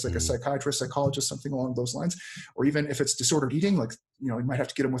 whether it's like a psychiatrist, psychologist, something along those lines, or even if it's disordered eating, like, you might have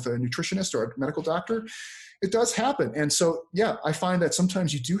to get them with a nutritionist or a medical doctor. It does happen. And so, yeah, I find that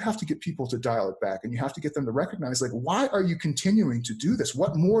sometimes you do have to get people to dial it back, and you have to get them to recognize, like, why are you continuing to do this?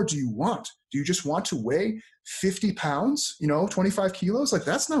 What more do you want? Do you just want to weigh 50 pounds, 25 kilos? Like,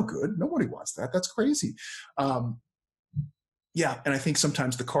 that's no good. Nobody wants that. That's crazy. Yeah, and I think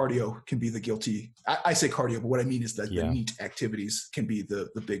sometimes the cardio can be the guilty. I say cardio, but what I mean is that the NEAT activities can be the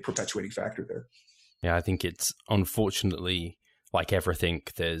big perpetuating factor there. Yeah, I think it's, unfortunately, like everything,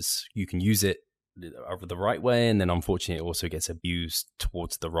 you can use it the right way, and then unfortunately it also gets abused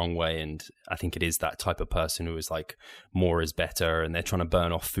towards the wrong way. And I think it is that type of person who is like, more is better, and they're trying to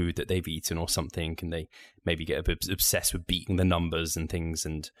burn off food that they've eaten or something, and they maybe get a bit obsessed with beating the numbers and things.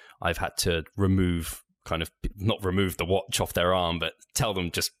 And I've had to not remove the watch off their arm, but tell them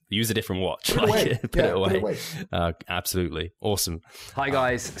just use a different watch. Put it away. Absolutely. Awesome. Hi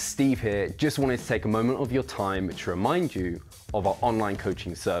guys, Steve here. Just wanted to take a moment of your time to remind you of our online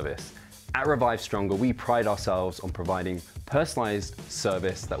coaching service. At Revive Stronger, we pride ourselves on providing personalized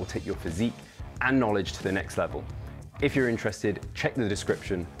service that will take your physique and knowledge to the next level. If you're interested, check the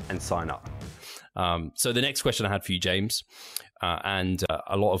description and sign up. So the next question I had for you, James, and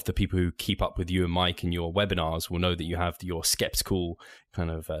a lot of the people who keep up with you and Mike in your webinars will know that you have your skeptical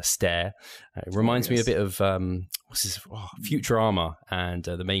kind of stare. It reminds me a bit of Futurama and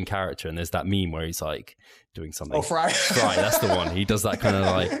the main character. And there's that meme where he's like doing something. Oh, Fry. Fry, that's the one. He does that kind of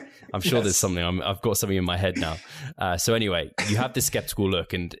like, I'm sure there's something. I've got something in my head now. So anyway, you have this skeptical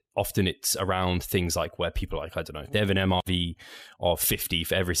look, and often it's around things like where people are like, I don't know, they have an MRV of 50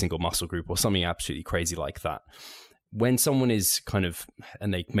 for every single muscle group or something absolutely crazy like that. When someone is kind of,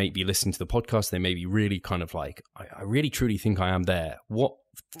 and they may be listening to the podcast, they may be really kind of like, I really truly think I am there. What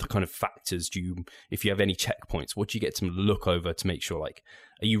kind of factors if you have any checkpoints, what do you get to look over to make sure, like,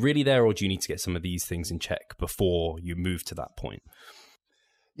 are you really there, or do you need to get some of these things in check before you move to that point?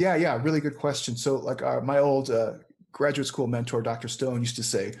 Yeah. Really good question. So like my old graduate school mentor, Dr. Stone, used to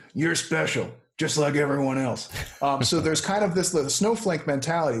say, you're special, just like everyone else. So there's kind of this snowflake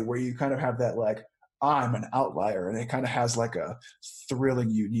mentality where you kind of have that, like, I'm an outlier, and it kind of has like a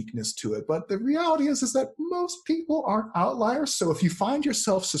thrilling uniqueness to it. But the reality is that most people aren't outliers. So if you find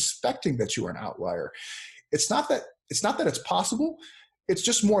yourself suspecting that you are an outlier, it's not that it's possible. It's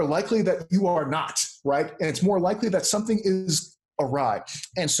just more likely that you are not, right? And it's more likely that something is awry.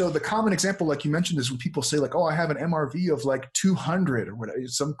 And so the common example, like you mentioned, is when people say like, oh, I have an MRV of like 200 or whatever,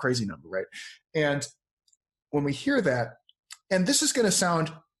 some crazy number, right? And when we hear that, and this is going to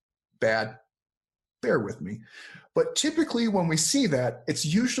sound bad, bear with me, but typically when we see that, it's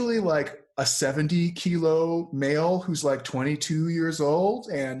usually like a 70 kilo male who's like 22 years old,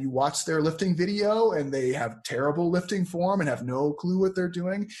 and you watch their lifting video and they have terrible lifting form and have no clue what they're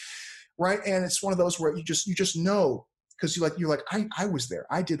doing, right? And it's one of those where you just know, because you're like I was there,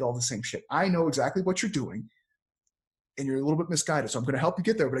 I did all the same shit, I know exactly what you're doing, and you're a little bit misguided, so I'm going to help you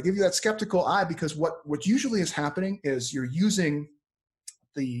get there. But I give you that skeptical eye because what usually is happening is you're using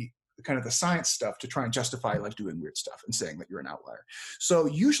the kind of the science stuff to try and justify like doing weird stuff and saying that you're an outlier. So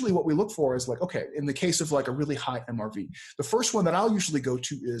usually what we look for is like, okay, in the case of like a really high MRV, the first one that I'll usually go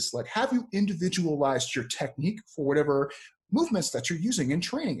to is like, have you individualized your technique for whatever movements that you're using in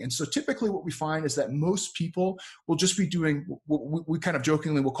training? And so typically what we find is that most people will just be doing what we kind of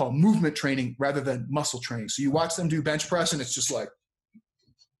jokingly will call movement training rather than muscle training. So you watch them do bench press and it's just like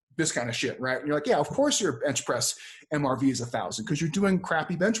this kind of shit, right? And you're like, yeah, of course your bench press MRV is 1,000 because you're doing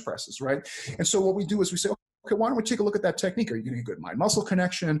crappy bench presses, right? And so what we do is we say, okay, why don't we take a look at that technique? Are you getting a good mind-muscle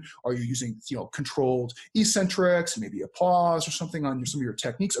connection? Are you using, controlled eccentrics, maybe a pause or something on some of your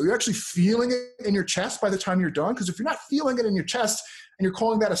techniques? Are you actually feeling it in your chest by the time you're done? Because if you're not feeling it in your chest and you're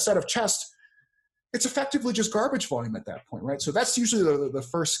calling that a set of chest, it's effectively just garbage volume at that point, right? So that's usually the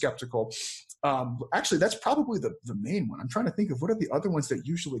first skeptical. Actually, that's probably the main one. I'm trying to think of what are the other ones that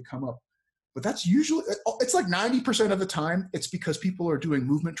usually come up. But that's usually, it's like 90% of the time, it's because people are doing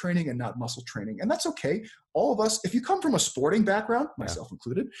movement training and not muscle training. And that's okay. All of us, if you come from a sporting background, myself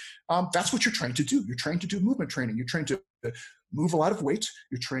included, that's what you're trained to do. You're trained to do movement training. You're trained to move a lot of weight.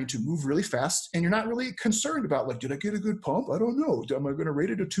 You're trained to move really fast. And you're not really concerned about like, did I get a good pump? I don't know. Am I going to rate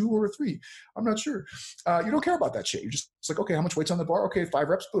it a 2 or a 3? I'm not sure. You don't care about that shit. You're just it's like, okay, how much weight's on the bar? Okay, 5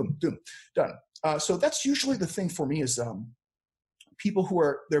 reps, boom, done. So that's usually the thing for me is people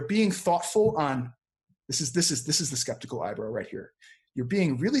who they're being thoughtful on, this is the skeptical eyebrow right here. You're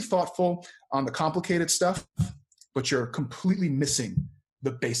being really thoughtful on the complicated stuff but you're completely missing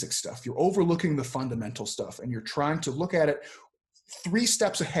the basic stuff. You're overlooking the fundamental stuff, and you're trying to look at it 3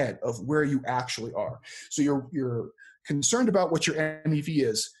 steps ahead of where you actually are. So you're concerned about what your MEV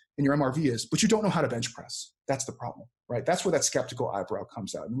is and your MRV is, but you don't know how to bench press. That's the problem, right? That's where that skeptical eyebrow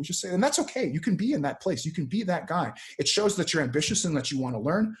comes out. And we just say, and that's okay. You can be in that place. You can be that guy. It shows that you're ambitious and that you want to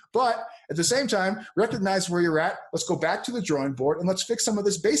learn. But at the same time, recognize where you're at. Let's go back to the drawing board and let's fix some of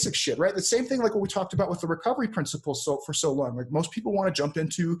this basic shit, right? The same thing like what we talked about with the recovery principles for so long. Like most people want to jump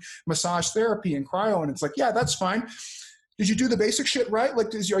into massage therapy and cryo, and it's like, yeah, that's fine. Did you do the basic shit right? Like,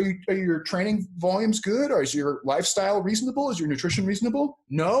 are your training volumes good? Or is your lifestyle reasonable? Is your nutrition reasonable?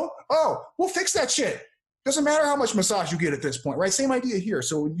 No? Oh, we'll fix that shit. Doesn't matter how much massage you get at this point, right? Same idea here.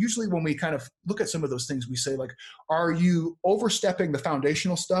 So usually when we kind of look at some of those things, we say like, are you overstepping the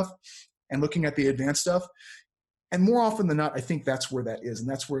foundational stuff and looking at the advanced stuff? And more often than not, I think that's where that is. And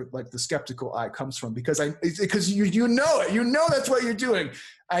that's where like the skeptical eye comes from, because you know it. You know that's what you're doing.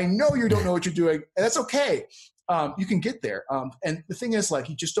 I know you don't know what you're doing. And that's okay. You can get there. And the thing is, like,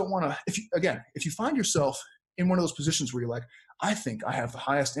 you just don't want to, if you find yourself in one of those positions where you're like, I think I have the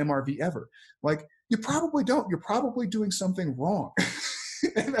highest MRV ever. Like, you probably don't. You're probably doing something wrong.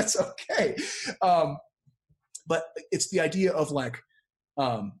 And that's okay. But it's the idea of like,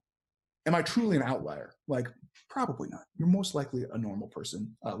 am I truly an outlier? Like, probably not. You're most likely a normal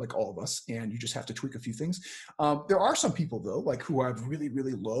person, like all of us, and you just have to tweak a few things. There are some people, though, like who have really,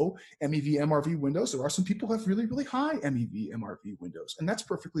 really low MEV, MRV windows. There are some people who have really, really high MEV, MRV windows, and that's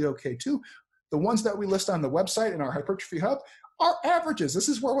perfectly okay, too. The ones that we list on the website in our Hypertrophy Hub are averages. This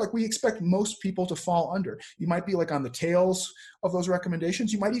is where like we expect most people to fall under. You might be like on the tails of those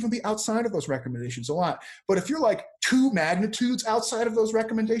recommendations. You might even be outside of those recommendations a lot. But if you're like 2 magnitudes outside of those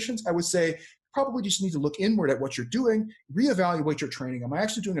recommendations, I would say probably just need to look inward at what you're doing, reevaluate your training. Am I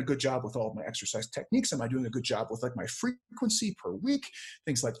actually doing a good job with all of my exercise techniques? Am I doing a good job with like my frequency per week,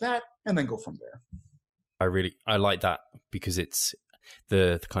 things like that, and then go from there. I like that, because it's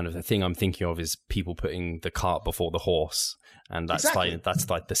the kind of the thing I'm thinking of is people putting the cart before the horse. And that's exactly. That's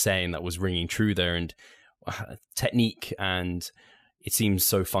like the saying that was ringing true there. And technique, and it seems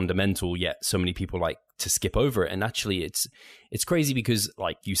so fundamental, yet so many people like to skip over it. And actually it's crazy because,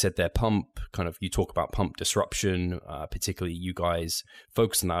 like you said there, you talk about pump disruption, particularly you guys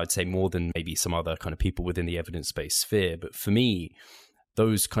focus on that, I would say, more than maybe some other kind of people within the evidence-based sphere. But for me,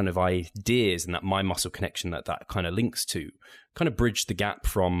 those kind of ideas and that mind muscle connection that kind of links to kind of bridge the gap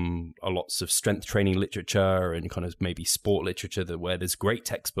from a lots of strength training literature and kind of maybe sport literature where there's great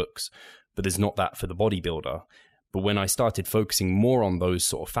textbooks, but there's not that for the bodybuilder. But when I started focusing more on those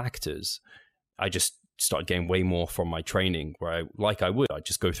sort of factors, I just started getting way more from my training, where I'd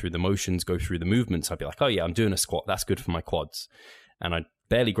just go through the motions, go through the movements. I'd be like, oh yeah, I'm doing a squat. That's good for my quads. And I'd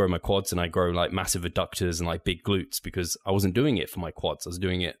barely grow my quads, and I grow like massive adductors and like big glutes, because I wasn't doing it for my quads. I was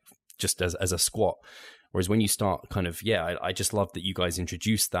doing it just as a squat. Whereas when you start kind of, I just love that you guys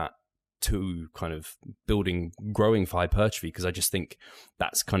introduced that to kind of growing for hypertrophy, because I just think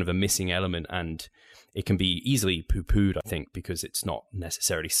that's kind of a missing element, and it can be easily poo-pooed, I think, because it's not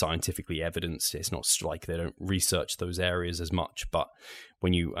necessarily scientifically evidenced. It's not like they don't research those areas as much. But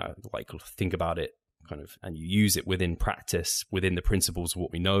when you think about it kind of, and you use it within practice, within the principles of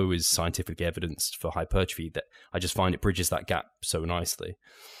what we know is scientifically evidenced for hypertrophy, that I just find it bridges that gap so nicely.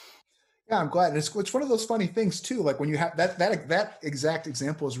 Yeah, I'm glad. And it's one of those funny things too. Like when you have that exact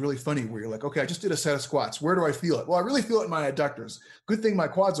example is really funny, where you're like, okay, I just did a set of squats. Where do I feel it? Well, I really feel it in my adductors. Good thing my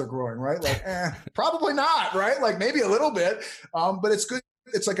quads are growing, right? Like, probably not, right? Like maybe a little bit, but it's good.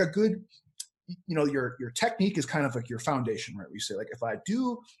 It's like a good, your technique is kind of like your foundation, right? We say like, if I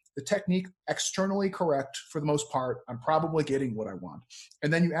do the technique externally correct for the most part, I'm probably getting what I want.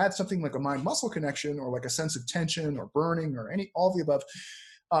 And then you add something like a mind muscle connection, or like a sense of tension or burning, or all the above.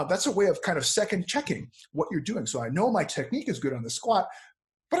 That's a way of kind of second checking what you're doing. So I know my technique is good on the squat,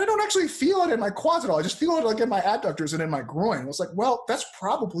 but I don't actually feel it in my quads at all. I just feel it like in my adductors and in my groin. It's like, well, that's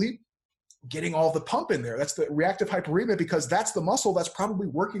probably getting all the pump in there. That's the reactive hyperemia, because that's the muscle that's probably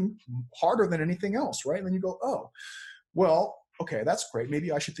working harder than anything else, right? And then you go, oh, well, okay, that's great.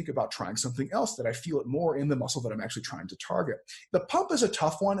 Maybe I should think about trying something else that I feel it more in the muscle that I'm actually trying to target. The pump is a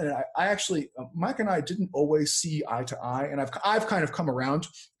tough one. And I actually, Mike and I didn't always see eye to eye. And I've kind of come around,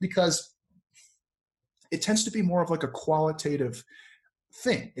 because it tends to be more of like a qualitative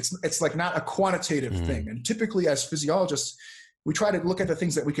thing. It's like not a quantitative thing. And typically as physiologists, we try to look at the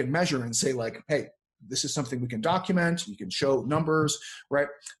things that we can measure and say like, hey, this is something we can document. You can show numbers, right?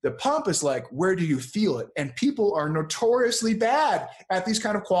 The pump is like, where do you feel it? And people are notoriously bad at these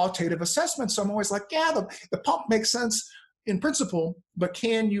kind of qualitative assessments. So I'm always like, yeah, the pump makes sense in principle, but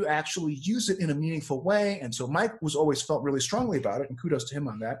can you actually use it in a meaningful way? And so Mike was always felt really strongly about it, and kudos to him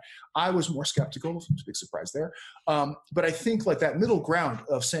on that. I was more skeptical, big surprise there. But I think like that middle ground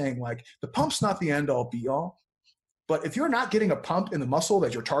of saying like the pump's not the end all be all, but if you're not getting a pump in the muscle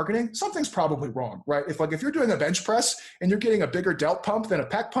that you're targeting, something's probably wrong, right? If you're doing a bench press and you're getting a bigger delt pump than a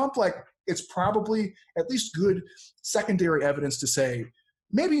pec pump, like it's probably at least good secondary evidence to say,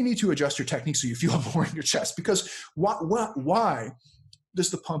 maybe you need to adjust your technique so you feel more in your chest. Because why does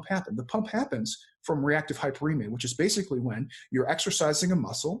the pump happen? The pump happens from reactive hyperemia, which is basically when you're exercising a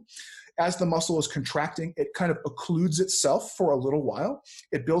muscle. As the muscle is contracting, it kind of occludes itself for a little while.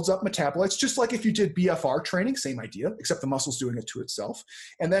 It builds up metabolites, just like if you did BFR training, same idea, except the muscle's doing it to itself.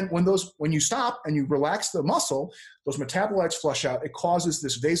 And then when you stop and you relax the muscle, those metabolites flush out. It causes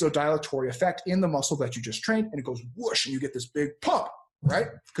this vasodilatory effect in the muscle that you just trained, and it goes whoosh, and you get this big pump, right?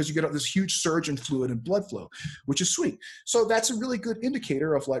 Because you get this huge surge in fluid and blood flow, which is sweet. So that's a really good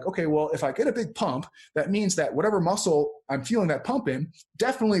indicator of like, okay, well, if I get a big pump, that means that whatever muscle I'm feeling that pump in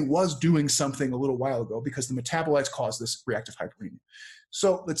definitely was doing something a little while ago, because the metabolites cause this reactive hyperemia.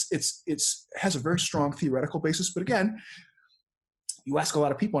 So it's has a very strong theoretical basis. But again, you ask a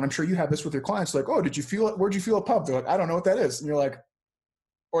lot of people, and I'm sure you have this with your clients, like, oh, did you feel it? Where'd you feel a pump? They're like, I don't know what that is. And you're like,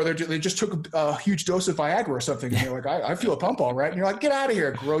 or they just took a huge dose of Viagra or something. And you're like, I feel a pump all right. And you're like, get out of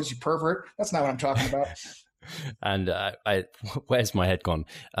here, gross, you pervert. That's not what I'm talking about. And where's my head gone?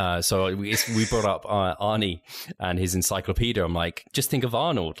 So we brought up Arnie and his encyclopedia. I'm like, just think of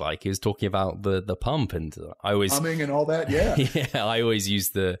Arnold. Like he was talking about the pump, and I always humming and all that. Yeah, yeah. I always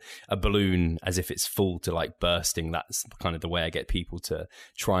use a balloon as if it's full to like bursting. That's kind of the way I get people to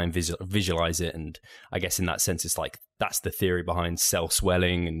try and visualize it. And I guess in that sense, it's like that's the theory behind cell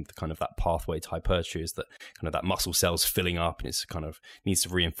swelling and kind of that pathway to hypertrophy, is that kind of that muscle cells filling up and it's kind of needs to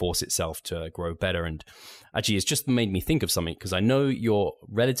reinforce itself to grow better. And actually, it's just made me think of something, because I know you're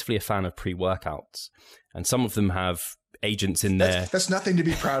relatively a fan of pre-workouts, and some of them have agents in there. That's nothing to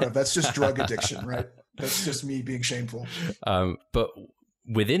be proud of. That's just drug addiction, right? That's just me being shameful. But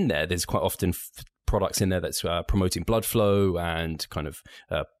within there's quite often products in there that's promoting blood flow and kind of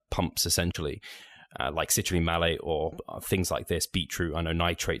pumps essentially. Like citrulline malate or things like this, beetroot. I know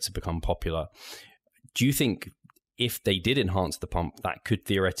nitrates have become popular. Do you think if they did enhance the pump, that could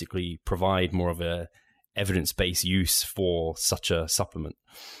theoretically provide more of a evidence-based use for such a supplement?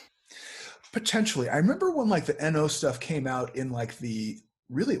 Potentially. I remember when like the NO stuff came out in like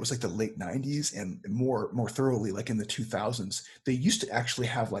it was like the late 90s and more thoroughly like in the 2000s. They used to actually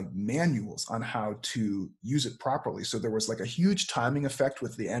have like manuals on how to use it properly. So there was like a huge timing effect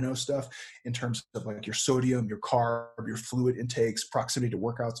with the NO stuff in terms of like your sodium, your carb, your fluid intakes, proximity to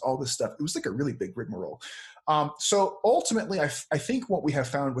workouts, all this stuff. It was like a really big rigmarole. So ultimately, I think what we have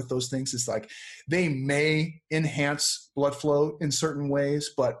found with those things is like they may enhance blood flow in certain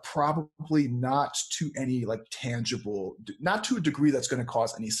ways, but probably not to any like tangible, not to a degree that's going to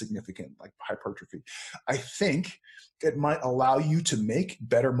cause any significant like hypertrophy. I think it might allow you to make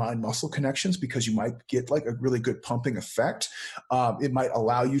better mind-muscle connections because you might get like a really good pumping effect. It might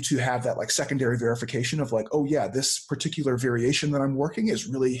allow you to have that like secondary verification of like, oh yeah, this particular variation that I'm working is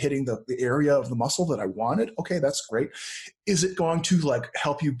really hitting the area of the muscle that I wanted. Okay, that's great. Is it going to like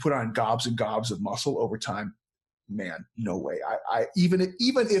help you put on gobs and gobs of muscle over time? Man, no way. I even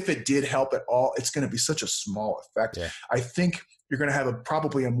if it did help at all, it's going to be such a small effect. Yeah. I think you're going to have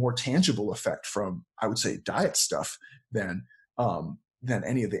probably a more tangible effect from, I would say, diet stuff than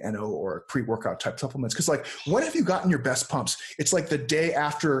any of the NO or pre-workout type supplements. Because like, when have you gotten your best pumps? It's like the day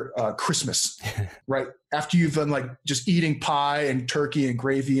after Christmas, right? After you've been like just eating pie and turkey and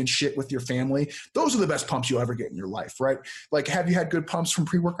gravy and shit with your family. Those are the best pumps you'll ever get in your life, right? Like, have you had good pumps from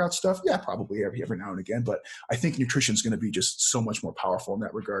pre-workout stuff? Yeah, probably every now and again. But I think nutrition is going to be just so much more powerful in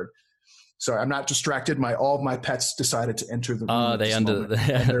that regard. Sorry, I'm not distracted. All of my pets decided to enter the room.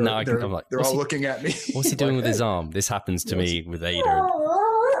 They're all looking at me. What's he doing with his arm? This happens to me with Ada.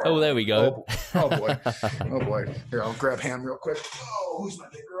 Oh, there we go. Oh boy. Oh boy. Here, I'll grab Ham real quick. Oh, who's my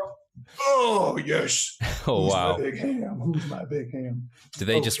big girl? Oh, yes. Oh, who's wow. My big ham? Who's my big ham? Do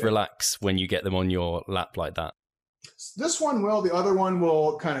they just relax when you get them on your lap like that? This one will. The other one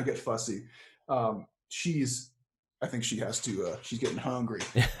will kind of get fussy. I think she has to, she's getting hungry.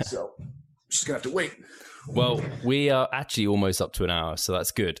 So she's going to have to wait. Well, we are actually almost up to an hour, so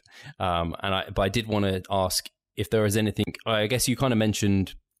that's good. But I did want to ask if there is anything. I guess you kind of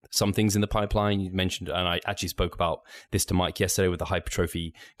mentioned some things in the pipeline. You mentioned, and I actually spoke about this to Mike yesterday with the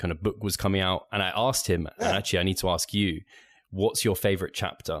hypertrophy kind of book was coming out. And I asked him, and actually I need to ask you, what's your favorite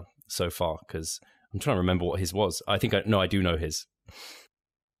chapter so far? Because I'm trying to remember what his was. I do know his.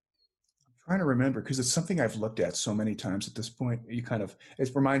 Trying to remember, because it's something I've looked at so many times at this point.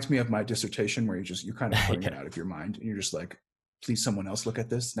 It reminds me of my dissertation where you're kind of putting it out of your mind and you're just like, please, someone else look at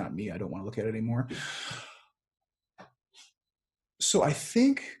this, not me. I don't want to look at it anymore. So I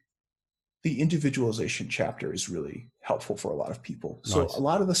think the individualization chapter is really helpful for a lot of people. Nice. So a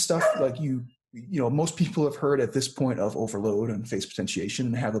lot of the stuff, like most people have heard at this point of overload and phase potentiation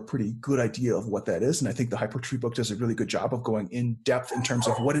and have a pretty good idea of what that is. And I think the hypertrophy book does a really good job of going in depth in terms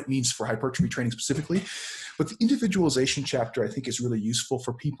of what it means for hypertrophy training specifically. But the individualization chapter, I think, is really useful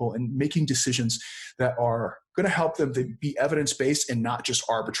for people in making decisions that are going to help them to be evidence-based and not just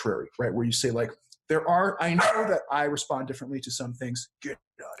arbitrary, right? Where you say, like, I know that I respond differently to some things. Get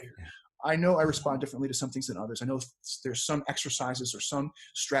out of here. I know I respond differently to some things than others. I know there's some exercises or some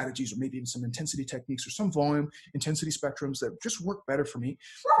strategies or maybe even some intensity techniques or some volume intensity spectrums that just work better for me.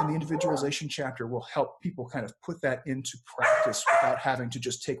 And the individualization chapter will help people kind of put that into practice without having to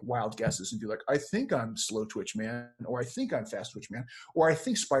just take wild guesses and be like, I think I'm slow twitch man, or I think I'm fast twitch man, or I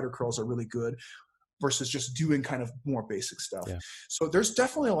think spider curls are really good, versus just doing kind of more basic stuff. Yeah. So there's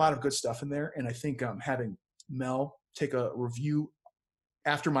definitely a lot of good stuff in there. And I think having Mel take a review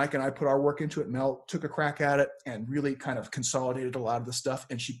after Mike and I put our work into it, Mel took a crack at it and really kind of consolidated a lot of the stuff.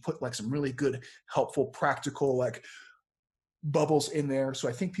 And she put like some really good, helpful, practical, like bubbles in there. So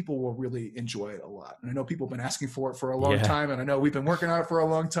I think people will really enjoy it a lot. And I know people have been asking for it for a long time. And I know we've been working on it for a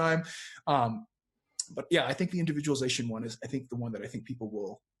long time. But yeah, I think the individualization one is, I think, the one that I think people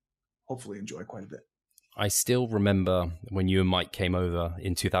will hopefully enjoy quite a bit. I still remember when you and Mike came over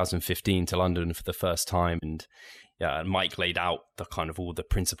in 2015 to London for the first time, and Mike laid out the kind of all the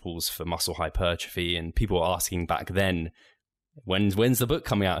principles for muscle hypertrophy, and people were asking back then, when's the book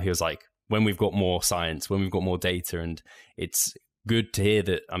coming out? He was like, when we've got more science, when we've got more data. And it's good to hear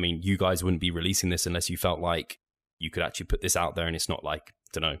that, I mean, you guys wouldn't be releasing this unless you felt like you could actually put this out there, and it's not like,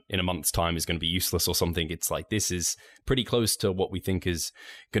 I don't know, in a month's time is going to be useless or something. It's like, this is pretty close to what we think is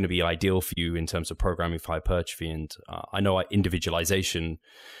going to be ideal for you in terms of programming for hypertrophy. And I know individualization,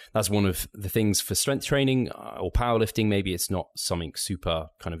 that's one of the things for strength training or powerlifting. Maybe it's not something super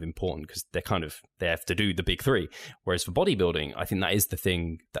kind of important because they have to do the big three. Whereas for bodybuilding, I think that is the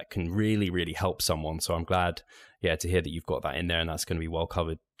thing that can really, really help someone. So I'm glad, to hear that you've got that in there and that's going to be well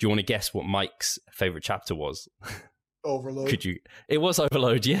covered. Do you want to guess what Mike's favorite chapter was? Overload. Could you? It was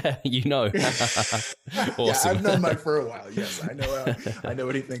overload. Yeah, awesome. Yeah, I've known Mike for a while. Yes, I know. I know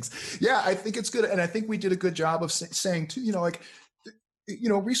what he thinks. Yeah, I think it's good, and I think we did a good job of saying too.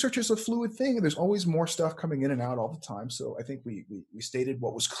 Research is a fluid thing, and there's always more stuff coming in and out all the time. So I think we stated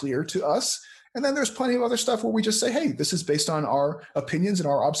what was clear to us. And then there's plenty of other stuff where we just say, hey, this is based on our opinions and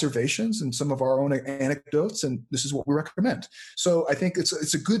our observations and some of our own anecdotes, and this is what we recommend. So I think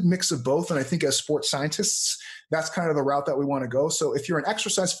it's a good mix of both. And I think as sports scientists, that's kind of the route that we want to go. So if you're an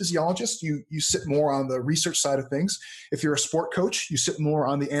exercise physiologist, you sit more on the research side of things. If you're a sport coach, you sit more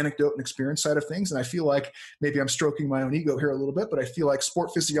on the anecdote and experience side of things. And I feel like maybe I'm stroking my own ego here a little bit, but I feel like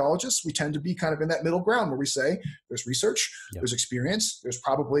sport physiologists, we tend to be kind of in that middle ground where we say there's research, there's experience, there's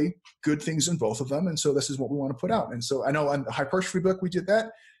probably good things in both of them. And so this is what we want to put out. And so I know on the hypertrophy book, we did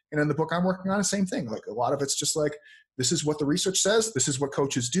that. And in the book I'm working on, the same thing. Like a lot of it's just like, this is what the research says. This is what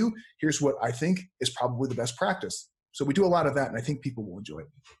coaches do. Here's what I think is probably the best practice. So we do a lot of that, and I think people will enjoy it.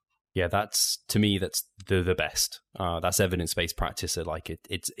 Yeah, that's the best. That's evidence-based practice. I like it.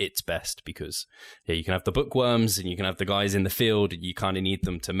 It's best because you can have the bookworms and you can have the guys in the field, and you kind of need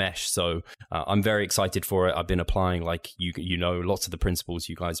them to mesh. So I'm very excited for it. I've been applying, like lots of the principles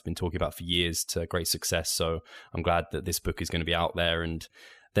you guys have been talking about for years to great success. So I'm glad that this book is going to be out there, and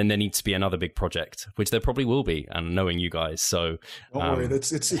then there needs to be another big project, which there probably will be. And knowing you guys, so don't worry,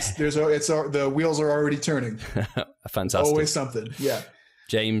 the wheels are already turning. Fantastic. Always something. Yeah.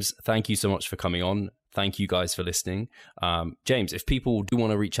 James, thank you so much for coming on. Thank you guys for listening. James, if people do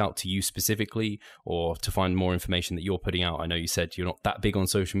want to reach out to you specifically or to find more information that you're putting out, I know you said you're not that big on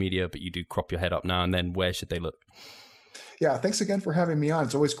social media, but you do crop your head up now and then. Where should they look? Yeah, thanks again for having me on.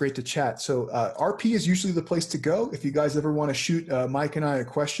 It's always great to chat. So RP is usually the place to go. If you guys ever want to shoot Mike and I a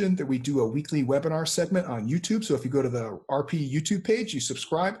question, that we do a weekly webinar segment on YouTube. So if you go to the RP YouTube page, you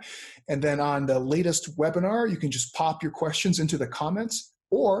subscribe. And then on the latest webinar, you can just pop your questions into the comments.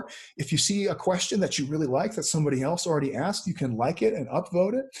 Or if you see a question that you really like that somebody else already asked, you can like it and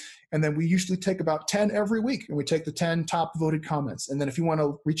upvote it. And then we usually take about 10 every week, and we take the 10 top voted comments. And then if you want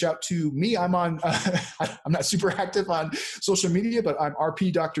to reach out to me, I'm on, I'm not super active on social media, but I'm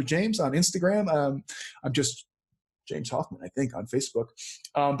RP Dr. James on Instagram. I'm just James Hoffmann, I think, on Facebook.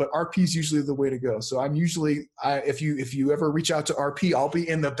 But RP is usually the way to go. So I'm usually, if you ever reach out to RP, I'll be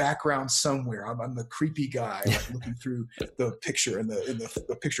in the background somewhere. I'm the creepy guy, like looking through the picture in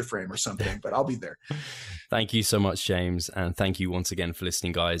the picture frame or something, but I'll be there. Thank you so much, James. And thank you once again for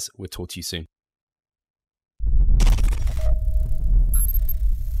listening, guys. We'll talk to you soon.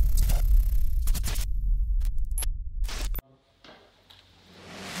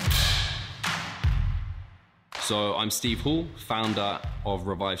 So I'm Steve Hall, founder of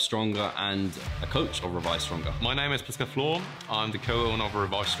Revive Stronger and a coach of Revive Stronger. My name is Pascal Floor. I'm the co-owner of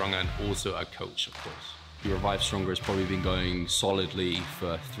Revive Stronger and also a coach, of course. Revive Stronger has probably been going solidly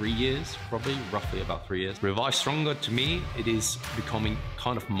for 3 years, roughly about 3 years. Revive Stronger, to me, it is becoming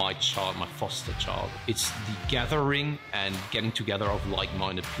kind of my child, my foster child. It's the gathering and getting together of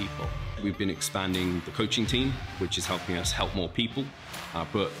like-minded people. We've been expanding the coaching team, which is helping us help more people,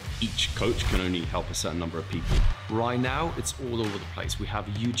 but each coach can only help a certain number of people. Right now, it's all over the place. We have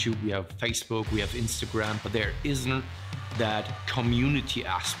YouTube, we have Facebook, we have Instagram, but there isn't that community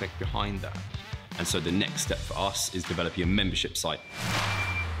aspect behind that. And so the next step for us is developing a membership site.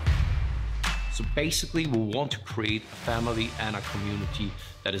 So basically, we want to create a family and a community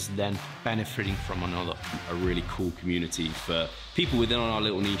that is then benefiting from another. A really cool community for people within our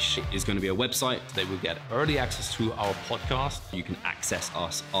little niche is going to be a website. They will get early access to our podcast. You can access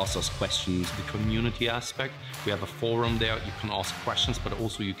us, ask us questions. The community aspect, we have a forum there. You can ask questions, but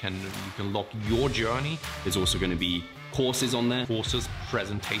also you can log your journey. There's also going to be courses on there. Courses,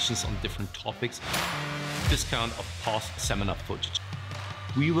 presentations on different topics. Discount of past seminar footage.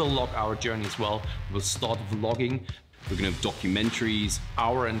 We will log our journey as well. We'll start vlogging. We're going to have documentaries.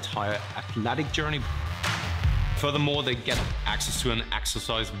 Our entire athletic journey. Furthermore, they get access to an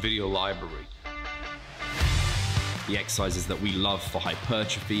exercise video library. The exercises that we love for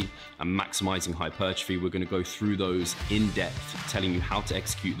hypertrophy and maximizing hypertrophy, we're going to go through those in depth, telling you how to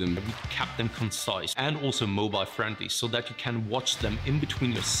execute them. We kept them concise and also mobile friendly so that you can watch them in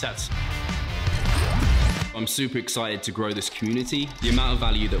between your sets. I'm super excited to grow this community. The amount of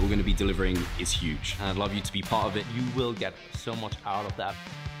value that we're going to be delivering is huge. And I'd love you to be part of it. You will get so much out of that.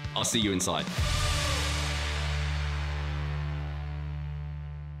 I'll see you inside.